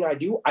first thing I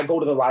do, I go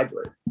to the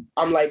library.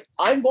 I'm like,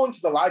 I'm going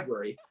to the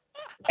library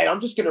and I'm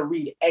just going to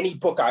read any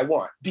book I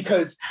want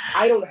because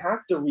I don't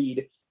have to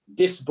read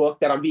this book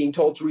that I'm being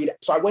told to read.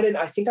 So I went in,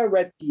 I think I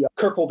read the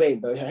Kurt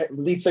Cobain, the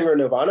lead singer of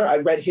Nirvana. I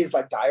read his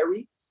like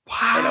diary.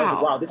 Wow. And I was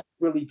like, wow, this is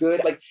really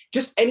good. Like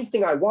just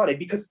anything I wanted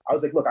because I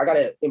was like, look, I got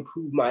to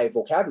improve my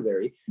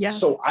vocabulary.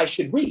 So I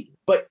should read.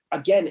 But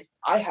again,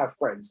 I have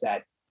friends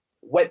that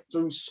went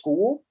through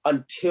school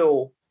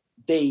until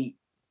they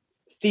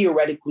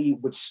theoretically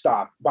would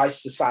stop by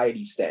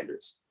society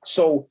standards.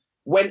 So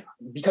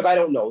because I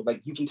don't know,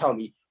 like you can tell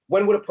me,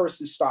 when would a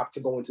person stop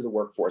to go into the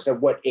workforce?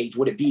 At what age?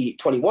 Would it be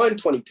 21,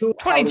 22?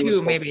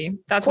 22 maybe.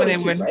 That's when they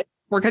would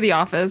work at the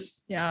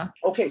office. Yeah.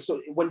 Okay.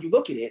 So when you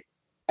look at it,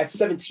 at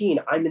 17,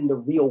 I'm in the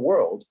real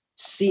world,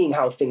 seeing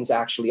how things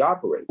actually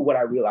operate. What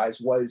I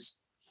realized was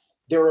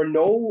there are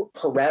no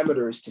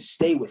parameters to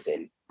stay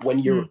within when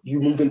you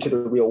move into the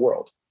real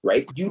world,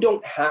 right? You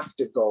don't have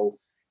to go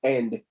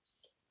and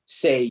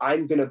say,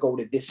 I'm going to go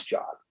to this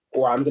job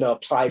or I'm going to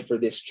apply for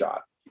this job.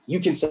 You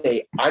can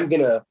say, I'm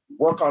going to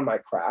work on my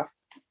craft.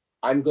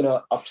 I'm going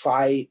to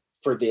apply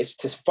for this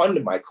to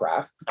fund my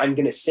craft. I'm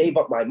going to save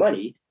up my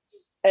money.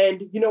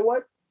 And you know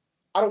what?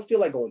 I don't feel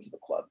like going to the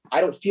club.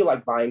 I don't feel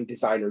like buying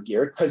designer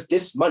gear because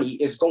this money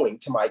is going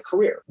to my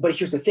career. But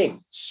here's the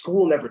thing.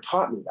 School never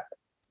taught me that.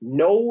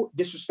 No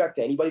disrespect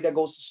to anybody that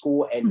goes to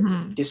school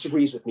and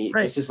disagrees with me.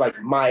 Right. This is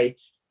like my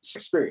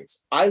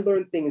experience. I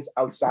learned things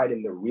outside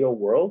in the real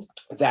world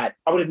that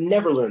I would have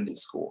never learned in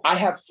school. I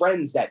have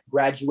friends that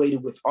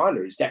graduated with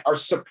honors that are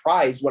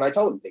surprised when I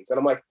tell them things. And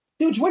I'm like,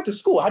 dude, you went to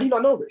school. How do you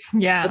not know this?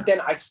 Yeah. But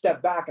then I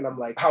step back and I'm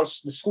like, how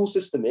the school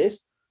system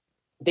is,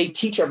 they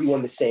teach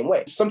everyone the same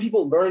way. Some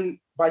people learn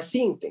by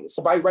seeing things,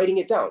 by writing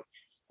it down.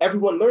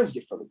 Everyone learns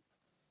differently.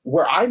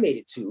 Where I made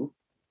it to,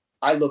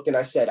 I looked and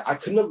I said, I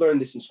couldn't have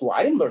learned this in school.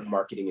 I didn't learn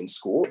marketing in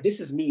school.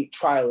 This is me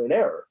trial and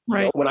error.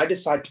 Right. You know, when I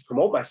decide to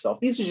promote myself,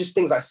 these are just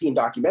things I see in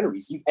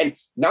documentaries, and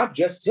not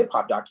just hip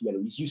hop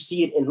documentaries. You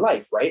see it in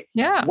life, right?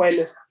 Yeah.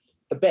 When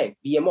the bank,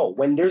 BMO,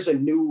 when there's a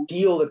new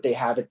deal that they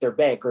have at their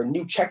bank or a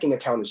new checking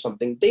account or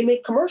something, they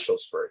make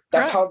commercials for it.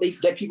 That's how they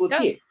get people to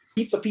see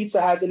it.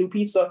 Pizza has a new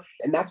pizza,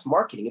 and that's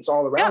marketing. It's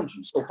all around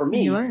you. So for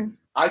me,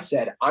 I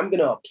said, I'm going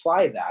to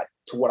apply that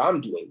to what I'm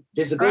doing,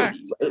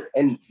 visibility. Right?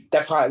 And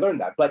that's how I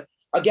learned that. But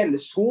again, the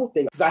school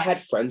thing, because I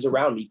had friends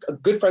around me,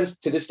 good friends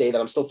to this day that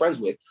I'm still friends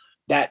with,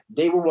 that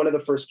they were one of the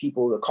first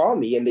people to call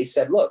me. And they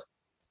said, look,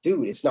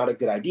 dude, it's not a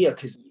good idea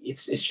because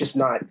it's just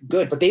not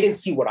good. But they didn't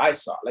see what I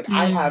saw. Like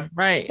I have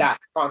that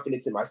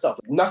confidence in myself.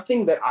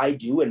 Nothing that I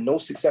do and no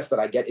success that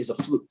I get is a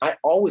fluke. I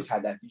always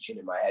had that vision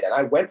in my head and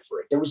I went for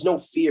it. There was no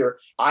fear.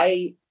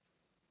 I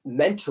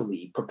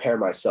mentally prepare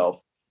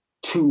myself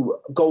to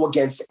go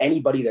against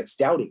anybody that's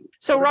doubting me.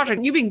 So Roger,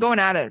 you've been going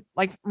at it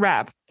like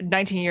rap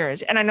 19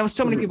 years. And I know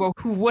so many people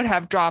who would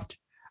have dropped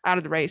out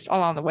of the race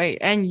along the way.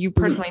 And you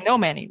personally know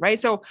many, right?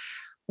 So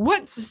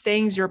what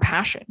sustains your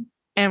passion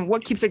and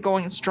what keeps it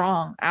going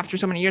strong after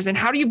so many years? And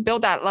how do you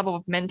build that level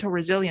of mental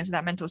resilience and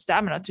that mental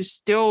stamina to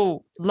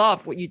still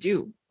love what you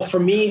do? For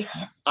me,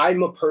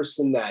 I'm a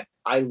person that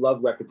I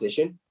love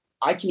repetition.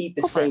 I can eat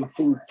the same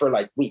food for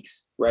like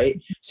weeks,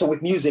 right? So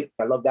with music,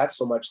 I love that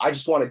so much. I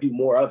just want to do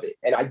more of it.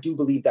 And I do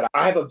believe that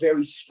I have a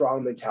very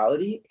strong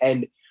mentality.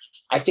 And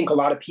I think a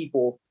lot of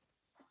people,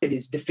 it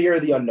is the fear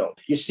of the unknown.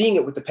 You're seeing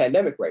it with the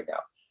pandemic right now.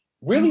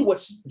 Really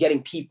what's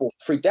getting people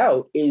freaked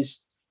out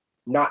is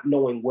not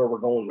knowing where we're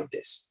going with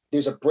this.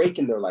 There's a break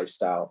in their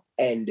lifestyle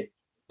and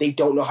they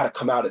don't know how to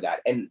come out of that.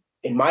 And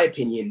in my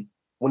opinion,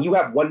 when you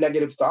have one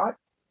negative thought,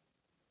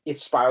 it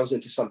spirals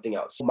into something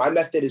else. So my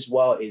method as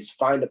well is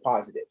find a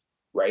positive.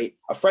 Right?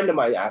 A friend of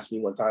mine asked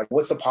me one time,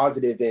 what's the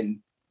positive in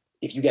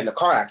if you get in a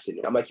car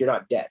accident? I'm like, you're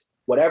not dead.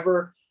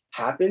 Whatever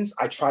happens,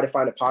 I try to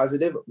find a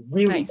positive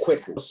really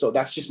quickly. So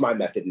that's just my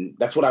method. And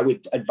that's what I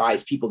would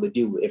advise people to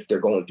do if they're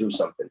going through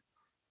something.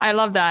 I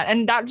love that.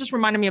 And that just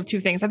reminded me of two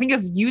things. I think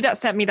it's you that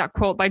sent me that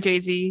quote by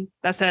Jay-Z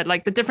that said,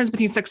 like, the difference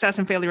between success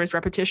and failure is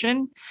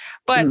repetition.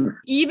 But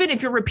even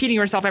if you're repeating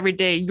yourself every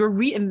day, you're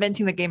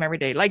reinventing the game every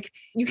day. Like,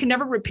 you can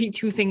never repeat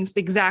two things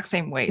the exact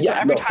same way. So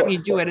every time you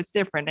do it, it's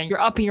different and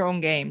you're upping your own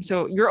game.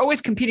 So you're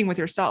always competing with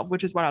yourself,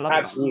 which is what I love.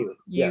 Absolutely.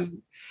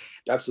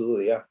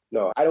 Absolutely. Yeah.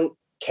 No, I don't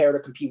care to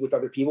compete with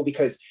other people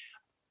because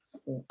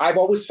I've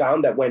always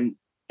found that when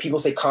people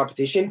say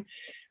competition,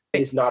 it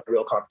is not a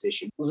real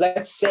competition.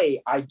 Let's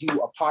say I do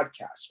a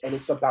podcast and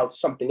it's about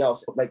something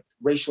else like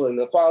racial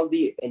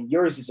inequality and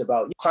yours is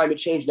about climate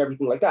change and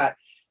everything like that.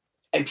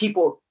 And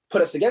people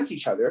put us against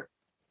each other.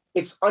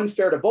 It's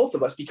unfair to both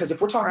of us because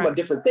if we're talking about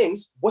different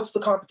things, what's the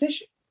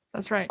competition?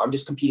 That's right. I'm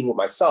just competing with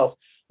myself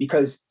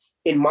because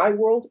in my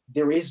world,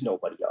 there is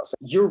nobody else.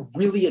 You're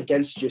really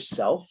against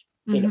yourself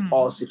in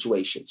all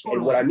situations.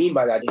 And what I mean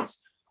by that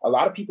is a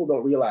lot of people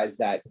don't realize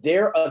that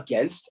they're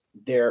against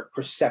their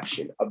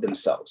perception of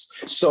themselves.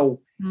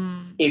 So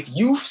if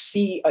you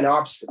see an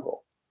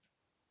obstacle,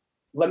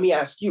 let me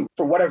ask you,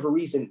 for whatever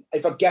reason,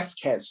 if a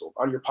guest canceled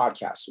on your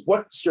podcast,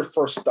 what's your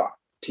first thought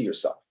to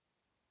yourself?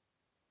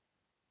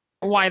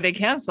 Why they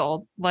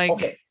canceled? Like,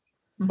 okay,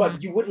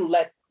 but you wouldn't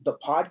let the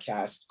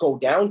podcast go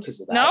down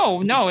because of that.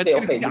 No, it's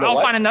say, gonna,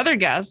 I'll find another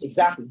guest.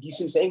 Exactly. You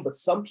see what I'm saying? But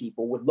some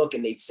people would look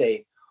and they'd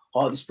say,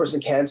 oh, this person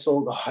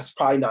canceled. Oh, that's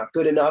probably not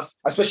good enough,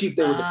 especially if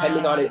they were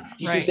depending on it.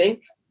 You see what I'm saying?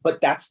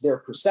 But that's their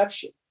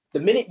perception. The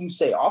minute you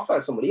say, I'll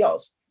find somebody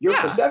else, your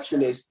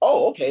perception is,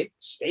 oh, okay,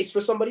 space for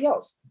somebody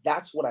else.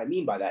 That's what I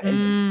mean by that.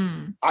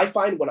 And I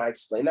find when I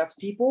explain that to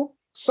people,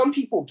 some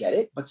people get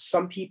it, but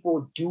some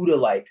people, due to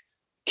like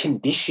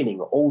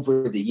conditioning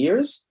over the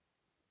years,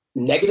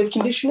 negative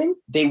conditioning,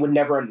 they would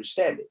never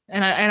understand it.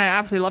 And I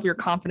absolutely love your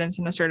confidence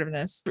and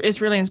assertiveness.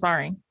 It's really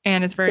inspiring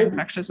and it's very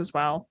infectious as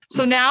well.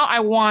 So now I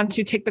want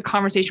to take the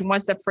conversation one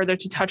step further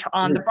to touch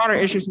on the broader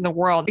issues in the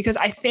world, because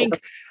I think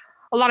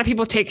a lot of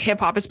people take hip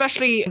hop,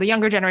 especially the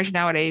younger generation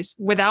nowadays,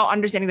 without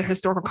understanding the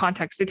historical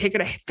context. They take it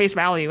at face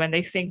value and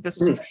they think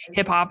this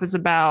hip hop is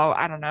about,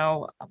 I don't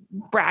know,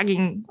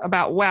 bragging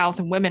about wealth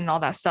and women and all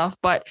that stuff.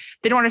 But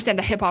they don't understand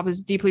that hip hop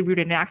is deeply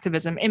rooted in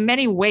activism in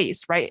many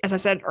ways, right? As I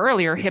said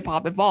earlier, hip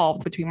hop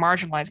evolved between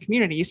marginalized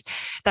communities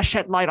that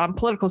shed light on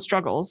political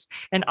struggles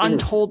and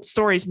untold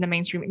stories in the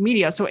mainstream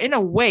media. So in a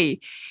way,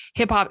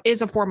 hip hop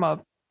is a form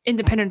of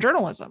independent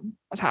journalism.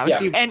 That's how I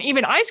see it. And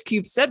even Ice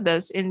Cube said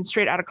this in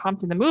Straight Outta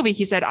Compton, the movie.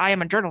 He said, I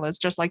am a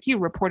journalist just like you,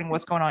 reporting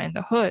what's going on in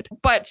the hood.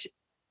 But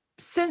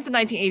since the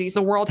 1980s,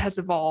 the world has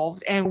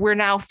evolved and we're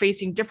now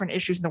facing different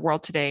issues in the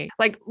world today.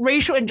 Like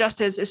racial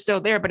injustice is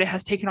still there, but it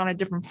has taken on a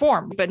different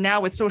form. But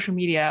now with social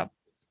media,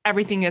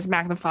 everything is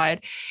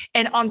magnified.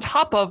 And on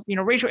top of,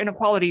 racial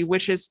inequality,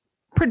 which is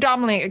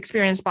predominantly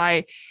experienced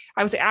by,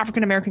 I would say,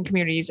 African-American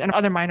communities and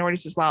other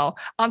minorities as well.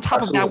 On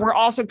top of that, we're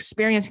also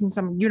experiencing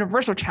some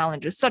universal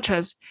challenges, such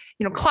as,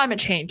 climate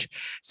change.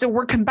 So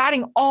we're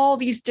combating all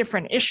these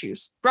different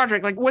issues.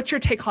 Roderick, like, what's your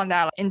take on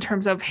that in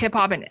terms of hip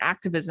hop and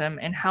activism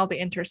and how they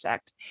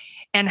intersect,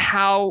 and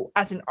how,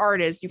 as an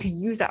artist, you can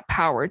use that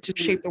power to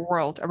shape the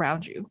world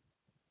around you?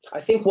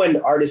 I think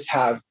when artists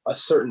have a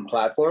certain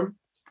platform,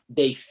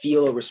 they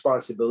feel a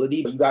responsibility.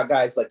 You got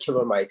guys like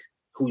Killer Mike,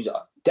 who's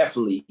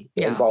definitely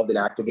involved in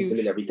activism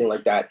and everything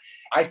like that.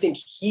 I think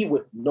he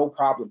would no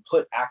problem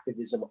put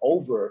activism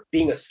over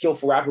being a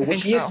skillful rapper,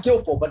 which he is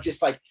skillful, but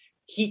just like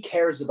he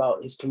cares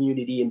about his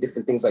community and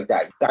different things like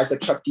that. Guys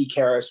like Chuck D.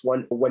 Karis,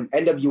 when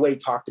NWA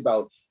talked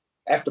about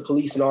F the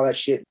police and all that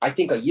shit, I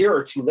think a year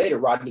or two later,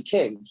 Rodney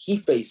King, he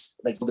faced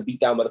like the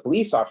beatdown by the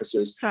police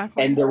officers,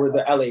 and there were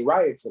the LA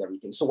riots and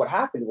everything. So what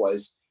happened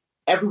was,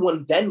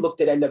 everyone then looked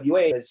at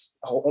NWA as,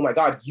 oh my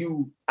God,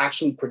 you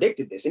actually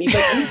predicted this. And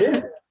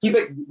he's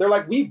like, they're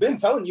like, we've been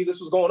telling you this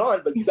was going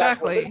on, but you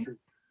guys weren't listening.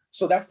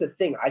 So that's the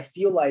thing. I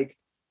feel like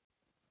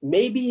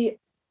maybe,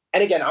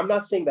 and again, I'm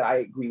not saying that I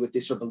agree with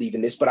this or believe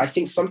in this, but I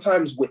think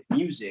sometimes with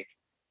music,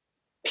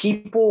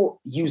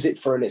 people use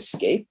it for an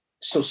escape.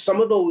 So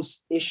some of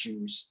those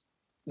issues,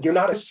 you're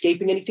not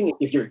escaping anything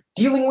if you're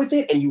dealing with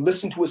it and you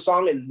listen to a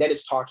song and then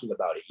it's talking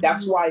about it.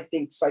 That's why I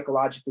think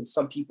psychologically,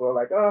 some people are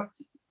like,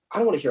 I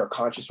don't want to hear a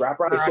conscious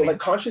rapper. Right. So like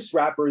conscious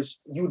rappers,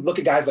 you would look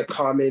at guys like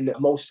Common,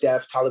 Mos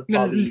Def, Talib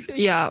Kweli.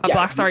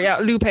 Black Star,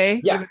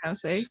 Lupe. Yeah,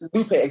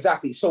 Lupe,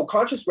 exactly. So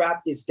conscious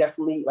rap is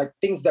definitely like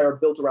things that are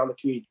built around the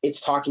community. It's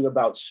talking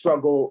about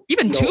struggle.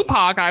 Even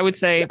Tupac, I would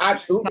say.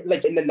 Absolutely.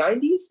 Like in the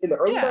 90s, in the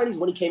early 90s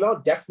when he came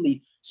out,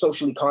 definitely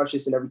socially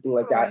conscious and everything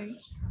like that.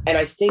 And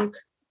I think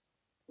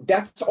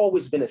that's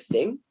always been a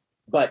thing,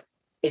 but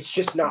it's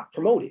just not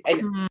promoted.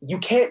 And you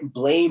can't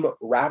blame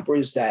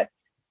rappers that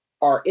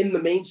are in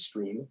the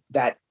mainstream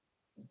that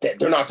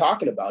they're not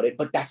talking about it,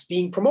 but that's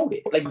being promoted.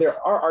 Like there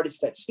are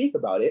artists that speak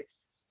about it.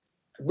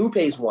 Lupe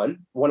is one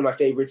of my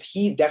favorites.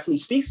 He definitely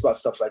speaks about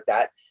stuff like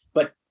that,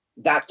 but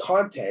that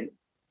content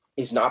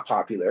is not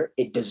popular.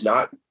 It does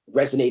not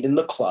resonate in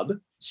the club.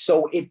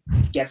 So it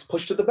gets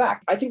pushed to the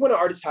back. I think when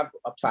artists have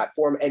a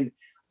platform and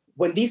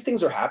when these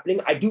things are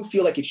happening, I do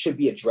feel like it should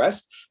be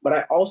addressed, but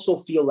I also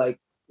feel like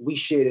we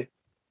should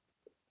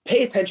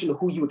pay attention to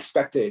who you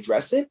expect to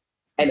address it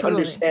and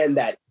understand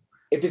that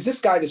if it's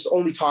this guy that's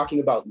only talking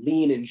about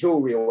lean and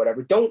jewelry or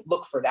whatever, don't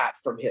look for that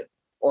from him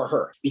or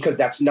her, because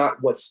that's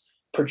not what's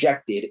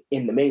projected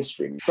in the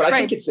mainstream. But I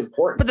think it's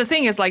important. But the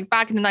thing is, like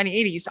back in the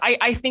 1980s,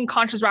 I think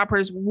conscious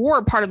rappers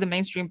were part of the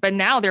mainstream, but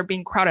now they're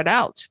being crowded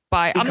out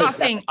by, I'm not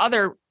saying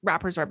other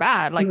rappers are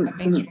bad, like the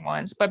mainstream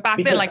ones, but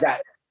back then, like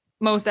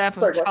Mos Def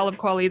and Talib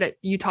Kweli that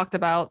you talked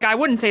about, I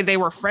wouldn't say they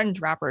were fringe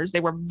rappers. They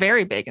were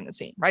very big in the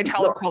scene, right?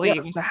 Talib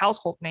Kweli was a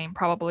household name,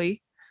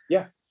 probably.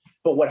 Yeah.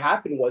 But what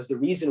happened was the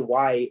reason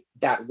why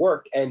that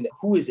worked, and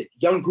who is it?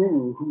 Young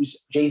Guru,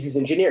 who's Jay-Z's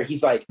engineer.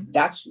 He's like,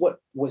 that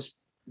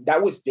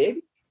was big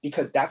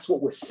because that's what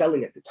was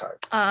selling at the time.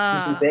 You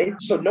know what I'm saying?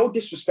 So no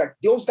disrespect.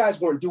 Those guys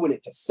weren't doing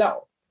it to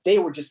sell. They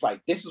were just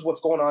like, this is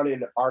what's going on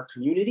in our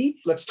community.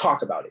 Let's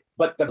talk about it.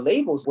 But the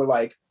labels were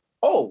like,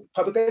 oh,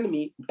 Public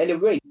Enemy,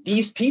 NWA,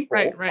 these people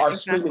are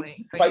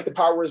screaming, fight the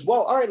power as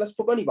well. All right, let's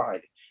put money behind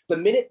it. The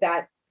minute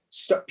that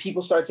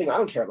people started saying, I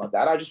don't care about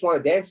that, I just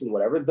want to dance and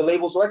whatever, the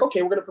labels were like,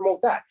 okay, we're going to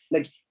promote that.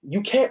 Like,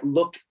 you can't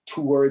look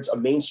towards a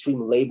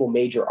mainstream label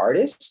major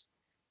artist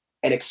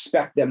and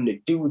expect them to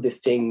do the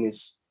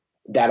things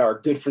that are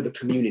good for the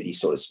community,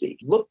 so to speak.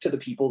 Look to the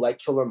people like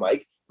Killer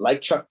Mike,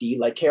 like Chuck D,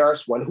 like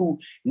KRS-One, who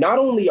not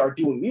only are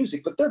doing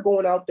music, but they're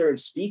going out there and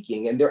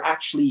speaking, and they're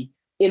actually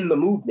in the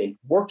movement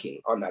working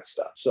on that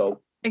stuff.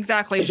 So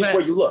exactly, it's just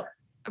where you look.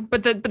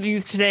 But the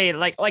youth today,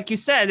 like you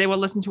said, they will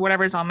listen to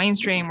whatever's on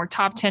mainstream or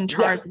top 10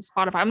 charts of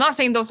Spotify. I'm not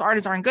saying those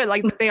artists aren't good.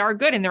 Like, they are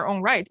good in their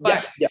own right.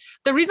 But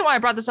the reason why I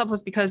brought this up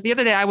was because the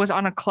other day I was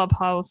on a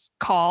Clubhouse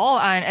call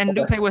and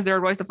Lupe was there,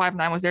 Royce the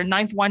 5'9" was there,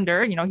 Ninth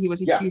Wonder, he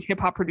was a huge hip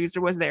hop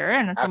producer, was there,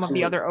 and some of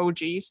the other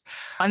OGs.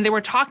 And they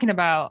were talking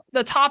about,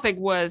 the topic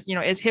was,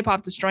 is hip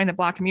hop destroying the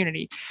Black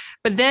community?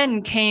 But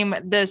then came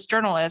this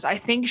journalist, I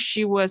think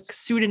she was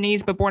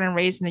Sudanese, but born and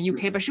raised in the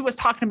UK, but she was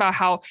talking about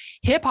how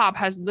hip hop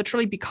has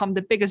literally become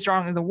the biggest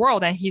genre in the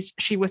world. And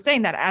she was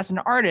saying that as an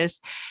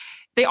artist,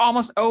 they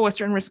almost owe a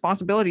certain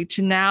responsibility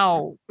to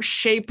now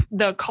shape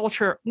the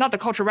culture, not the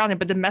culture around it,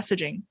 but the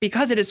messaging,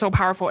 because it is so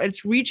powerful.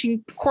 It's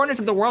reaching corners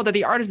of the world that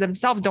the artists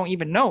themselves don't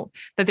even know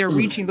that they're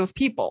reaching those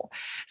people.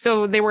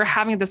 So they were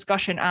having a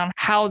discussion on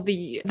how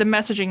the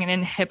messaging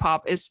in hip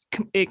hop is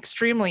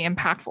extremely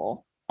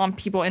impactful on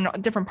people in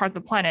different parts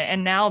of the planet.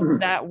 And now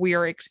that we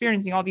are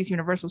experiencing all these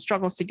universal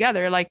struggles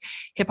together, like,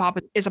 hip hop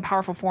is a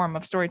powerful form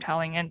of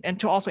storytelling and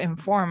to also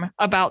inform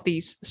about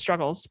these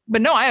struggles.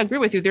 But no, I agree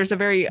with you. There's a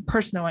very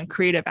personal and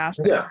creative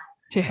aspect.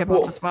 to hip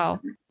hop as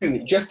well.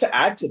 Just to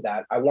add to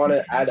that, I want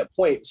to add a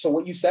point. So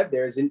what you said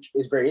there is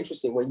very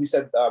interesting. When you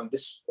said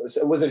this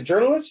was a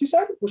journalist, you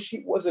said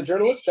was a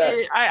journalist that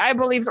I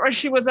believe, or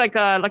she was like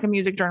a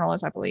music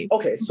journalist, I believe.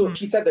 Okay, so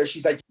she said there,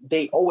 she's like,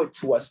 they owe it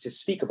to us to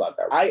speak about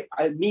that.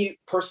 I me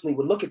personally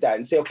would look at that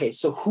and say, okay,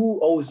 so who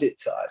owes it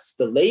to us,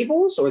 the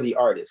labels or the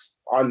artists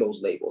on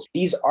those labels?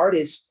 These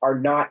artists are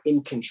not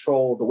in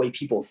control the way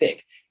people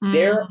think.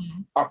 They're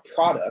a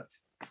product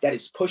that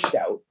is pushed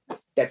out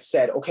that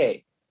said,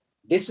 okay,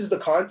 this is the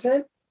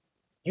content.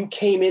 You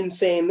came in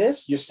saying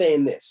this, you're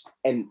saying this,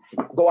 and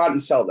go out and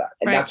sell that.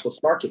 And that's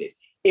what's marketed.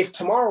 If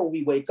tomorrow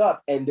we wake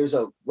up and there's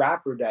a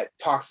rapper that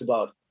talks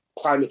about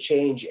climate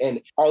change and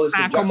all this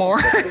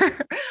injustice,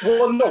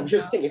 well, no,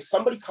 here's the thing. If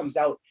somebody comes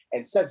out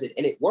and says it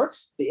and it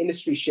works, the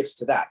industry shifts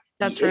to that.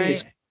 That's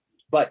right.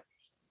 But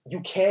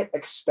you can't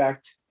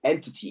expect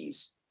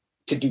entities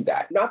to do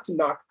that. Not to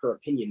knock her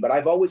opinion, but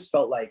I've always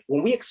felt like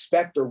when we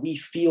expect or we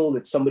feel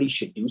that somebody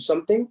should do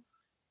something,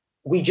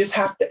 we just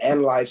have to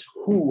analyze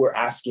who we're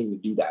asking to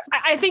do that.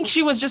 I think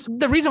she was just,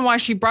 the reason why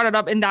she brought it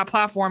up in that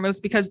platform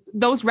is because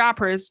those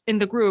rappers in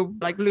the group,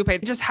 like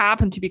Lupe, just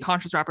happened to be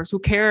conscious rappers who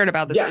cared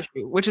about this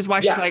issue, which is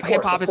why she's like,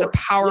 hip hop is a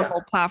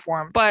powerful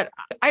platform. But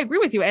I agree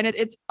with you. And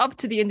it's up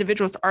to the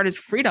individual's artist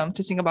freedom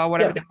to sing about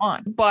whatever they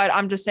want. But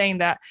I'm just saying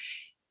that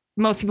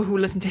most people who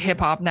listen to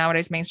hip hop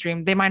nowadays,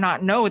 mainstream, they might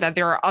not know that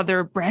there are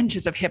other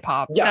branches of hip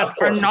hop that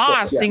are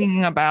not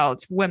singing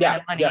about women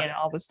and money and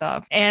all this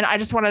stuff. And I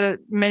just want to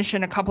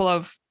mention a couple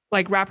of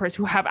like rappers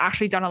who have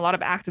actually done a lot of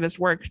activist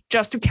work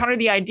just to counter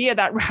the idea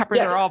that rappers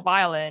are all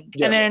violent.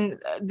 And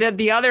then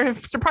the other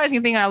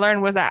surprising thing I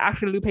learned was that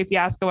actually Lupe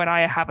Fiasco and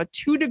I have a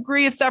 2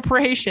 degree of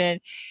separation.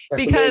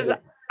 That's because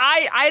amazing.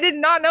 I did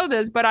not know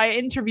this, but I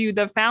interviewed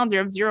the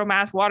founder of Zero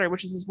Mass Water,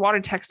 which is this water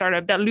tech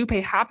startup that Lupe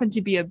happened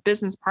to be a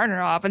business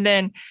partner of. And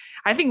then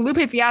I think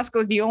Lupe Fiasco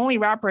is the only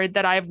rapper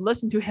that I've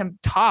listened to him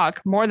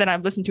talk more than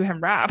I've listened to him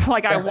rap.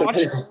 Like I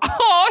watched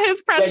all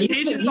his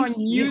presentations on YouTube.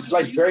 He's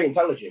like very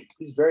intelligent.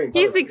 He's very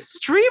intelligent. He's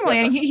extremely,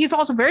 and he's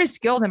also very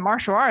skilled in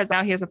martial arts.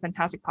 Now he has a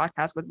fantastic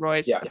podcast with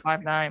Royce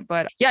 59.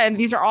 But yeah, and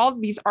these are all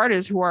these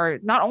artists who are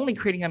not only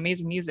creating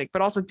amazing music,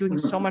 but also doing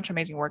so much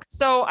amazing work.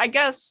 So I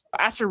guess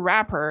as a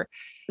rapper,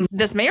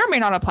 this may or may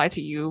not apply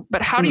to you,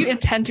 but how do you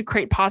intend to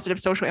create positive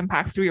social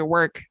impact through your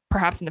work,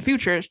 perhaps in the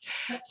future,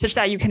 such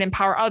that you can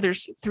empower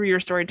others through your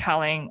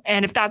storytelling?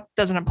 And if that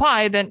doesn't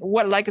apply, then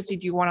what legacy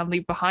do you want to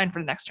leave behind for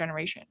the next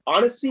generation?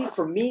 Honestly,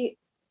 for me,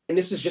 and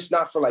this is just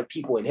not for like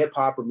people in hip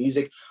hop or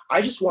music,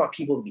 I just want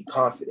people to be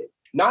confident.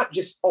 Not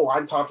just, oh,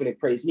 I'm confident,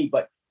 praise me,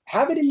 but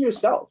have it in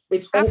yourself.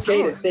 It's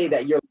okay to say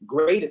that you're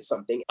great at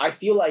something. I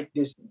feel like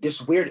there's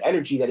this weird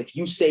energy that if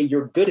you say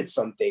you're good at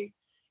something,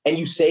 and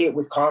you say it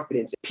with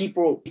confidence,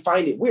 people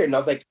find it weird. And I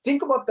was like,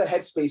 think about the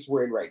headspace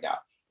we're in right now.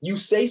 You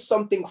say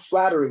something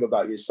flattering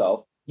about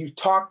yourself, you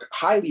talk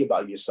highly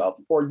about yourself,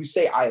 or you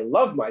say, I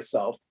love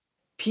myself,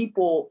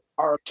 people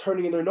are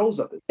turning their nose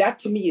up. That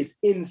to me is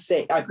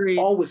insane. I've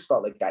always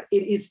felt like that.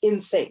 It is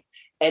insane.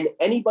 And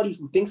anybody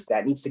who thinks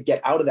that needs to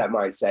get out of that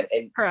mindset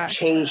and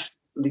change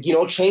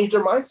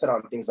their mindset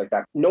on things like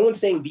that. No one's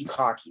saying be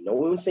cocky. No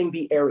one's saying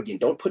be arrogant.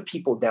 Don't put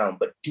people down,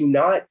 but do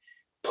not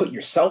put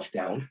yourself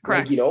down,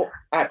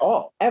 at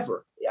all,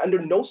 ever, under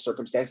no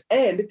circumstance.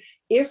 And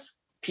if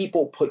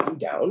people put you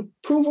down,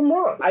 prove them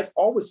wrong. I've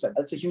always said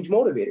that's a huge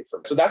motivator for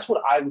me. So that's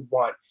what I would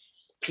want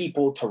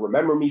people to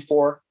remember me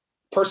for.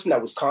 Person that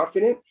was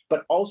confident,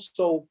 but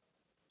also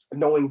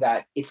knowing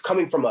that it's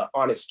coming from an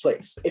honest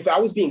place. If I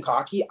was being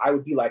cocky, I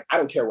would be like, I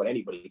don't care what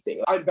anybody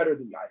thinks. I'm better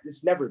than you.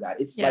 It's never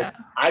that. It's like,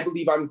 I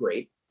believe I'm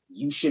great.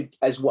 You should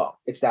as well.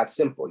 It's that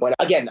simple. But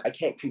again, I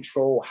can't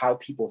control how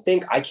people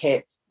think. I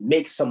can't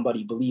make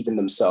somebody believe in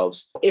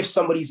themselves. If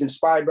somebody's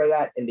inspired by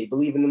that and they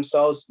believe in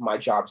themselves, my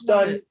job's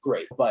done.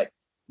 Great. But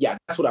yeah,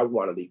 that's what I would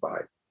want to leave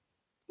behind.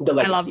 The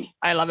legacy.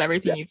 I love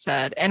everything you've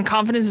said. And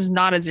confidence is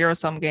not a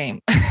zero-sum game.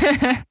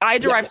 I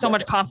derive so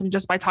much confidence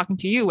just by talking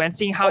to you and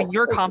seeing how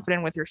you're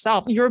confident with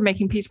yourself. You're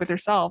making peace with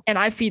yourself. And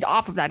I feed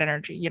off of that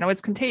energy.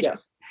 It's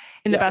contagious.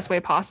 In the best way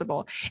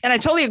possible. And I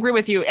totally agree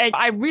with you. And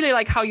I really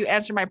like how you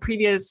answered my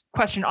previous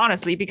question,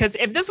 honestly, because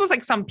if this was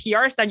like some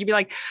PR stunt, you'd be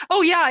like,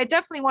 oh yeah, I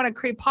definitely want to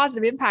create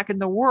positive impact in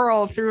the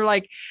world through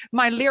like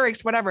my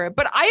lyrics, whatever.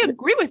 But I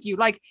agree with you.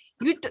 Like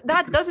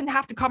that doesn't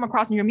have to come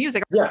across in your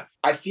music. Yeah.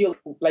 I feel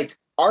like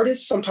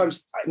artists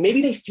sometimes,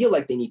 maybe they feel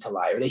like they need to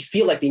lie or they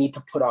feel like they need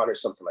to put on or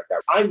something like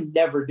that. I'm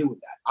never doing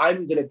that.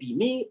 I'm going to be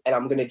me and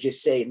I'm going to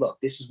just say, look,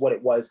 this is what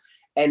it was.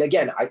 And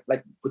again, I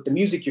like with the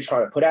music you're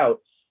trying to put out,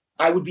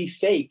 I would be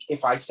fake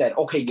if I said,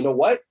 okay, you know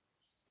what?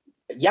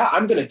 Yeah,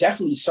 I'm going to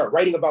definitely start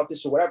writing about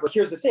this or whatever.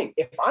 Here's the thing.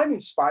 If I'm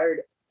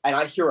inspired and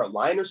I hear a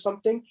line or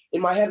something in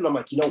my head and I'm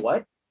like, you know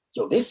what?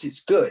 Yo, this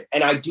is good.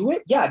 And I do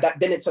it. Yeah,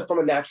 then it's from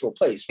a natural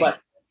place. But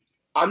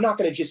I'm not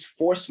going to just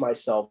force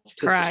myself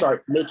to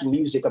start making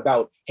music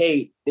about,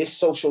 hey, this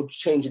social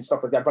change and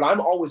stuff like that. But I'm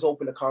always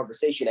open to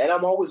conversation and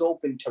I'm always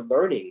open to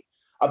learning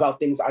about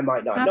things I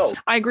might not know.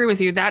 I agree with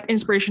you. That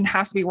inspiration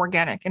has to be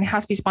organic and it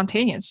has to be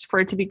spontaneous for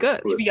it to be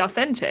good, to be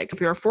authentic.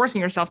 If you're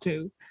forcing yourself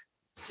to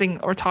sing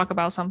or talk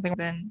about something,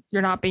 then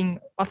you're not being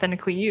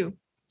authentically you.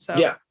 So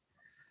Yeah.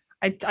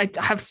 I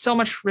have so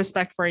much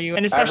respect for you,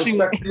 and I have especially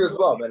respect for you as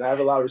well, man. I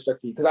have a lot of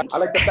respect for you because I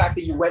like the fact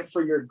that you went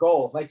for your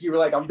goal. Like you were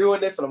like, I'm doing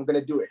this and I'm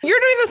gonna do it. you're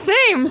doing the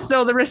same.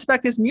 So the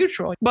respect is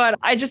mutual. But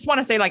I just want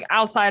to say, like,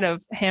 outside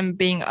of him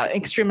being an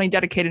extremely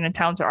dedicated and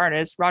talented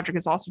artist, Roderick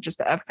is also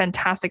just a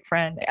fantastic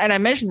friend. And I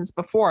mentioned this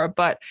before,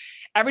 but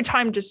every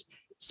time just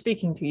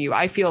speaking to you,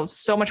 I feel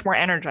so much more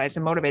energized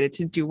and motivated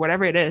to do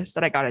whatever it is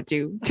that I got to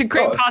do to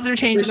create positive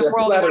change in the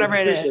world or whatever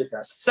it is.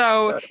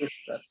 So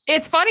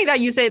it's funny that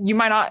you say you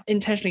might not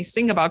intentionally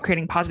sing about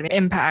creating positive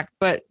impact,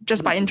 but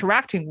just by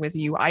interacting with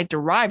you, I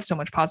derive so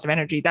much positive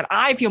energy that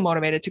I feel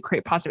motivated to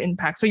create positive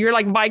impact. So you're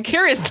like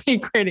vicariously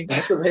creating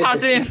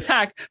positive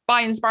impact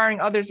by inspiring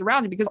others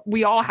around you, because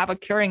we all have a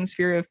carrying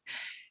sphere of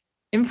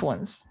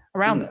influence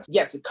around us.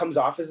 Yes, it comes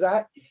off as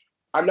that.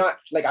 I'm not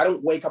like, I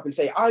don't wake up and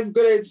say, I'm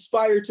going to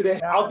inspire today.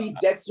 I'll be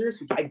dead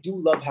serious with you. I do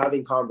love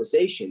having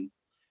conversation,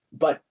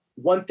 but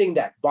one thing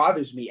that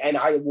bothers me, and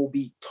I will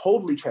be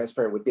totally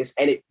transparent with this,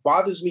 and it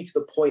bothers me to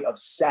the point of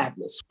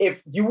sadness.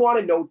 If you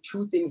want to know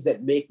two things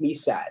that make me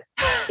sad,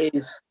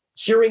 is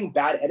hearing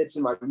bad edits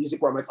in my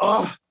music where I'm like,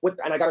 oh, what?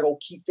 And I got to go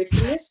keep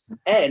fixing this.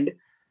 And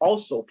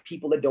also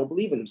people that don't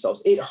believe in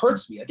themselves. It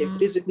hurts me. Like it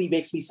physically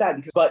makes me sad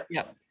because, but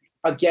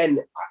again,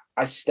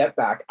 I step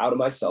back out of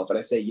myself and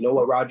I say, you know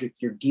what, Roderick,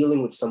 you're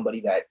dealing with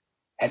somebody that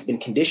has been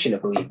conditioned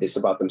to believe this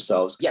about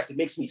themselves. Yes, it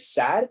makes me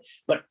sad,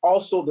 but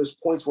also there's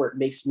points where it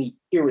makes me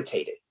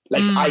irritated.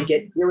 Like I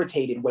get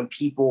irritated when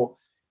people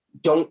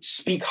don't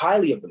speak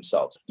highly of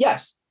themselves.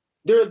 Yes,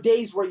 there are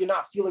days where you're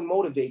not feeling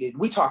motivated.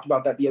 We talked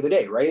about that the other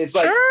day, right? It's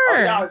like,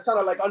 it's kind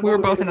of like unmotivated, we were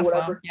both in or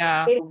whatever.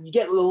 Yeah. You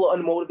get a little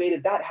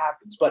unmotivated, that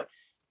happens, but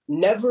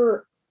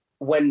never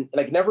in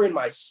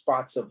my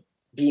spots of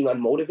being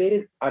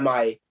unmotivated am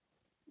I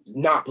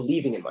not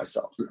believing in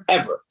myself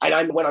ever.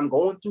 And when I'm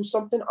going through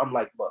something, I'm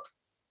like, look,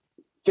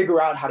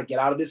 figure out how to get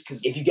out of this.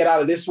 Because if you get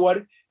out of this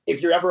one,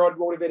 if you're ever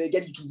unmotivated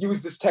again, you can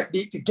use this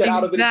technique to get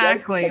out of it again.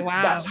 Exactly.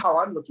 Wow. That's how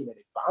I'm looking at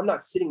it. But I'm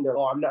not sitting there,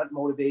 oh, I'm not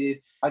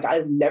motivated. Like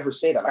I never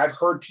say that. I've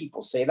heard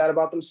people say that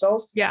about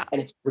themselves. Yeah.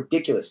 And it's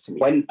ridiculous to me.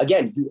 When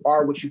again, you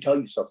are what you tell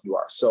yourself you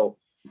are. So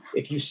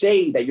if you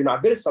say that you're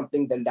not good at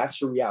something, then that's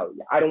your reality.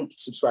 I don't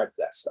subscribe to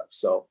that stuff.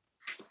 So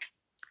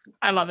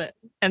I love it.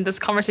 And this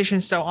conversation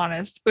is so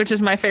honest, which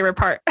is my favorite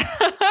part.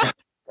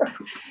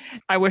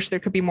 I wish there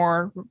could be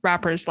more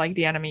rappers like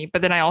The Enemy,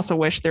 but then I also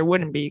wish there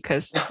wouldn't be,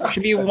 because it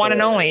should be one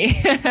and only.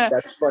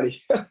 That's funny.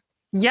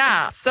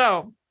 Yeah.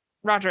 So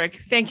Roderick,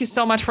 thank you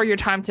so much for your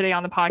time today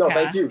on the podcast. No,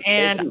 thank you.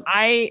 And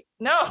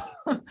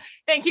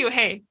thank you.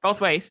 Hey, both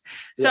ways.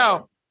 Yeah.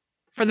 So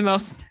for the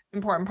most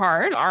important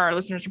part, our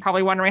listeners are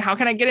probably wondering, how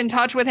can I get in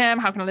touch with him?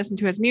 How can I listen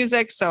to his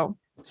music? So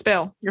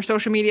spill your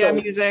social media,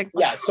 music.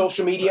 Yeah,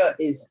 social media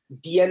is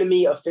The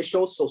Enemy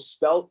Official. So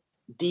spelled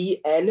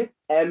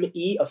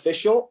DNME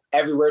Official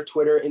everywhere,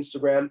 Twitter,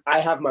 Instagram. I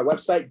have my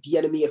website,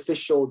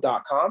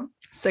 thenenemyofficial.com.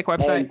 Sick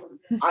website.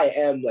 And I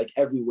am like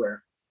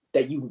everywhere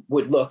that you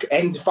would look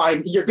and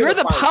find. You're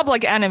the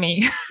public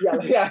enemy.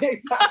 Yeah,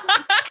 exactly.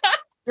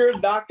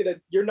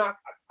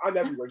 I'm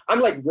everywhere.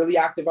 I'm like really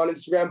active on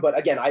Instagram, but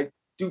again, I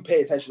do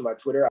pay attention to my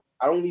Twitter.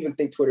 I don't even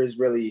think Twitter is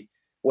really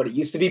what it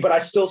used to be, but I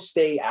still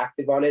stay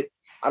active on it.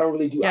 I don't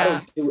do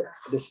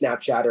the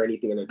Snapchat or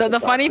anything. The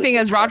funny thing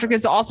is Roderick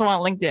is also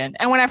on LinkedIn.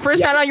 And when I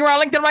first found out you were on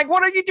LinkedIn, I'm like,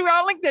 what are you doing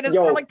on LinkedIn? It's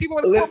for like people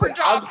with corporate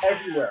jobs. I'm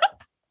everywhere.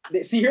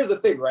 See, here's the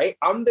thing, right?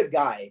 I'm the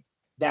guy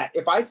that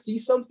if I see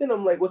something,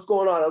 I'm like, what's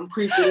going on? I'm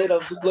creeping it.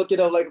 I'm just looking.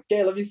 I'm like,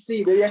 okay, let me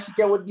see. Maybe I should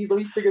get one of these. Let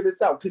me figure this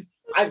out. Because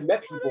I've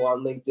met people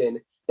on LinkedIn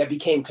that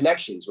became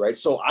connections, right?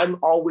 So I'm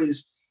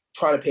always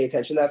trying to pay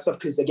attention to that stuff.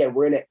 Because again,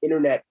 we're in an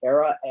internet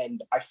era.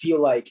 And I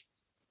feel like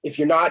if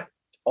you're not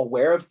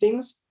aware of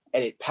things,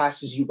 and it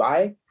passes you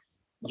by,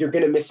 you're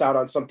going to miss out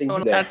on something.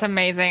 That's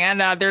amazing. And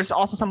there's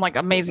also some like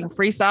amazing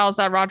freestyles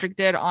that Roderick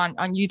did on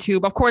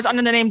YouTube. Of course,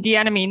 under the name The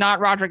Enemy,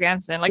 not Roderick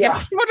Anson. Like, if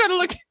people try to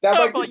look that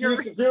might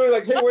confuse you. Really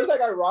like, hey, where's that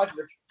guy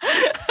Roderick?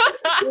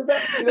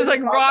 It's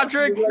like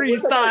Roderick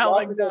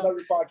freestyle.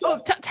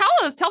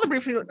 Tell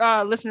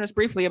the listeners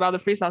briefly about the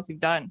freestyles you've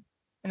done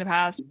in the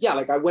past. Yeah,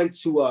 like I went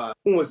to,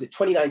 when was it,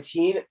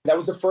 2019? That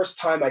was the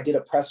first time I did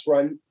a press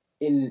run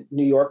in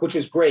New York, which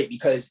was great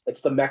because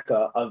it's the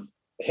mecca of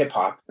hip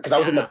hop, because I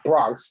was in the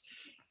Bronx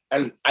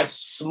and I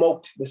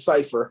smoked the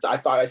cypher. I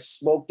thought I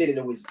smoked it and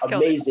it was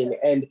amazing.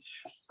 And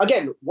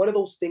again, one of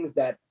those things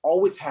that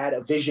always had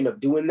a vision of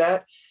doing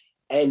that.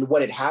 And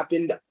when it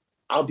happened,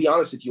 I'll be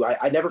honest with you,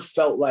 I never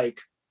felt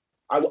like,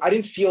 I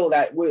didn't feel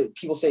that, what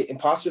people say,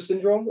 imposter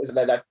syndrome, is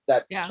that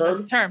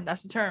term?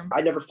 That's the term. I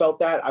never felt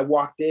that. I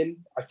walked in,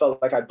 I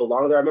felt like I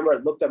belonged there. I remember I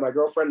looked at my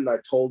girlfriend and I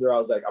told her, I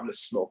was like, I'm gonna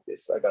smoke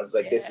this. Like I was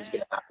like, this is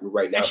gonna happen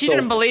right now. And she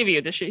didn't believe you,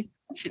 did she?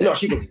 No,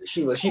 she believed it.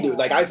 She knew.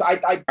 Like I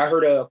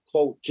heard a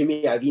quote,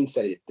 Jimmy Iovine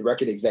said it, the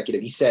record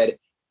executive. He said,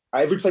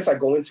 every place I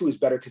go into is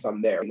better because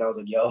I'm there. And I was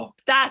like, yo.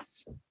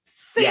 That's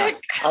sick. Yeah.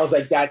 I was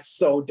like, that's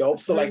so dope.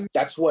 So like,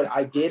 that's what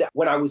I did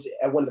when I was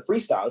at one of the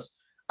freestyles.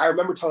 I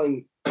remember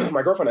telling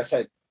my girlfriend, I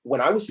said,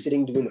 when I was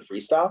sitting doing the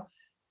freestyle,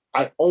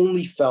 I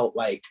only felt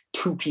like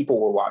two people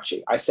were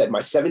watching. I said my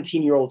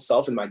 17-year-old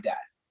self and my dad.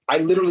 I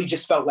literally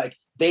just felt like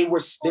they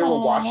were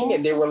watching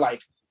and they were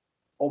like,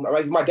 oh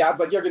my dad's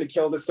like, you're gonna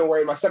kill this, don't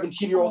worry. My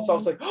 17-year-old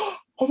self's like,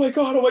 oh my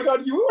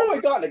God, you, oh my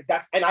God. Like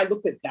that's, and I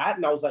looked at that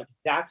and I was like,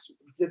 that's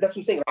what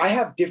I'm saying. I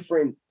have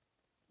different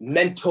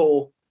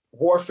mental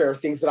warfare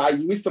things that I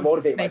use to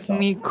motivate myself.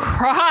 Making me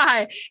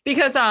cry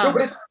because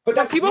but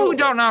that's people who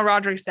don't know,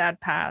 Roderick's dad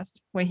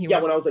passed when he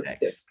was when I was like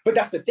 6. But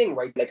that's the thing,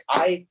 right? Like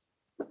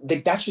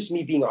that's just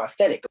me being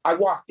authentic. I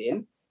walked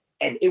in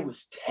and it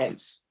was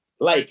tense.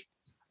 Like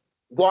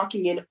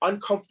walking in,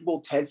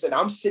 uncomfortable, tense, and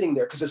I'm sitting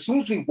there because as soon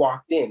as we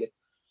walked in,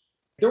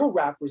 there were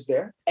rappers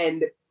there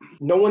and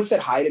no one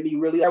said hi to me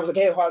really. I was like,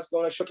 hey, how's it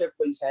going? I shook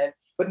everybody's hand,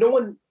 but no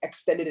one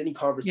extended any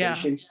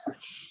conversation.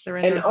 Yeah.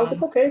 And I was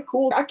like, okay,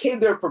 cool. I came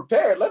there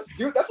prepared. Let's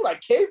do it. That's what I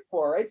came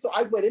for, right? So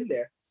I went in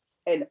there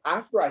and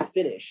after I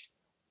finished,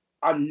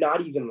 I'm not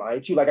even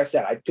lying to you. Like I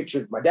said, I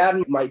pictured my dad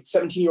and my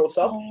 17-year-old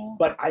self,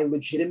 but I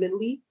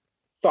legitimately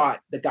thought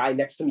the guy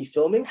next to me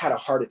filming had a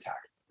heart attack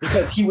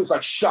because he was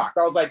like shocked.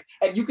 I was like,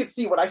 and you could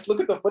see when I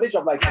look at the footage,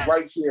 I'm like,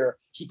 right here,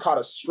 he caught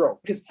a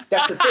stroke. Because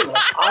that's the thing.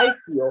 Like, I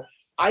feel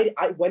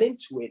I went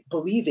into it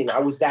believing I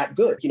was that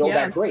good,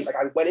 that great. Like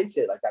I went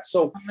into it like that.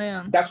 So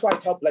that's why I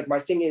tell, like, my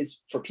thing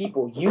is for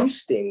people,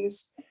 use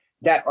things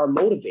that are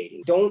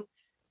motivating. Don't,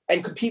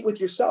 and compete with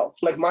yourself.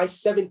 Like my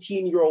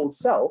 17-year-old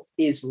self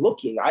is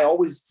looking. I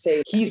always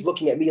say he's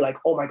looking at me like,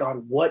 oh my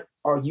God, what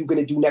are you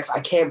going to do next? I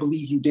can't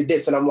believe you did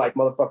this. And I'm like,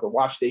 motherfucker,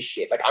 watch this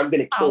shit. Like I'm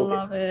going to kill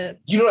this. Do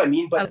you know what I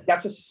mean? But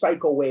that's a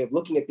psycho way of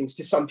looking at things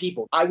to some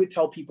people. I would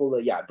tell people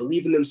that,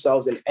 believe in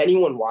themselves. And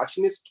anyone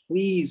watching this,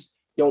 please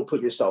don't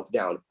put yourself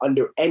down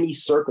under any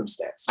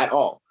circumstance at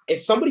all. If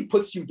somebody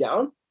puts you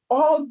down,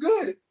 all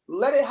good.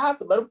 Let it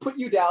happen. Let them put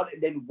you down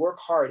and then work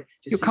hard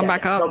to come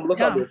back up. Look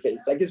on their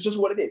face. Like it's just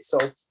what it is. So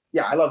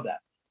yeah, I love that.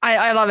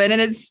 I love it.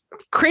 And it's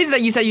crazy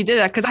that you said you did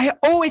that because I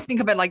always think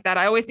of it like that.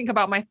 I always think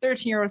about my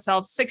 13-year-old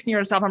self,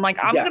 16-year-old self. I'm like,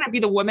 I'm going to be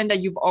the woman that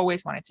you've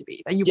always wanted to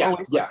be, that you've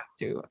always wanted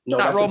to. No,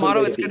 that role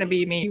model is going to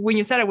be me. When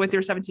you said it with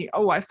your 17,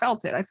 I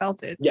felt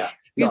it. Yeah.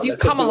 Because you've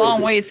come a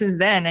long way since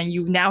then and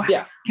you now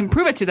can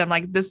prove it to them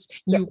like this,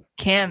 you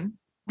can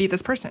be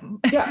this person.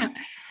 Yeah.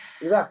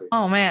 Exactly.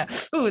 Oh man.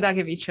 Ooh, that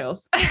gave me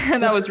chills.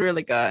 That was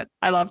really good.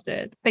 I loved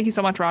it. Thank you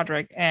so much,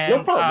 Roderick. And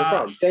no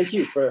problem. Thank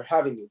you for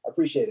having me. I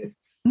appreciate it.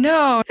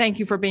 No, thank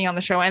you for being on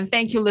the show. And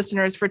thank you,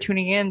 listeners, for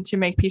tuning in to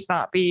Make Peace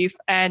Not Beef.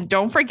 And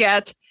don't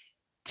forget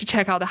to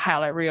check out the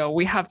highlight reel.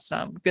 We have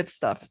some good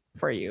stuff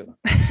for you.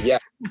 Yeah.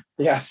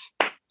 Yes.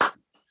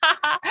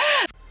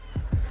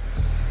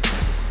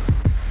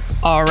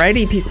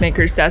 Alrighty,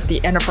 Peacemakers, that's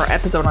the end of our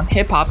episode on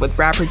hip hop with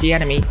rapper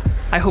D-Enemy.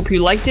 I hope you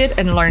liked it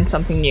and learned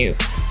something new.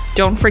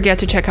 Don't forget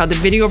to check out the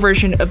video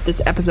version of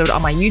this episode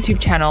on my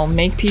YouTube channel,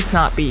 Make Peace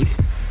Not Beef.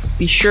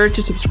 Be sure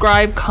to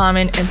subscribe,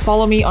 comment, and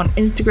follow me on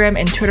Instagram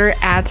and Twitter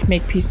at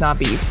Make Peace Not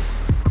Beef.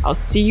 I'll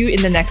see you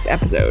in the next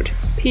episode.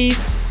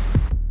 Peace.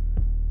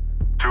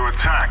 To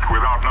attack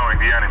without knowing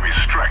the enemy's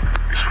strength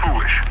is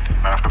foolish.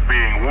 After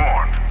being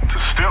warned, to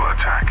still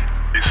attack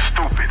is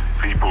stupid.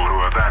 People who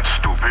are that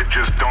stupid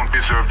just don't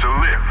deserve to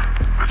live.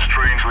 But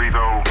strangely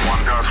though, one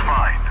does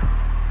find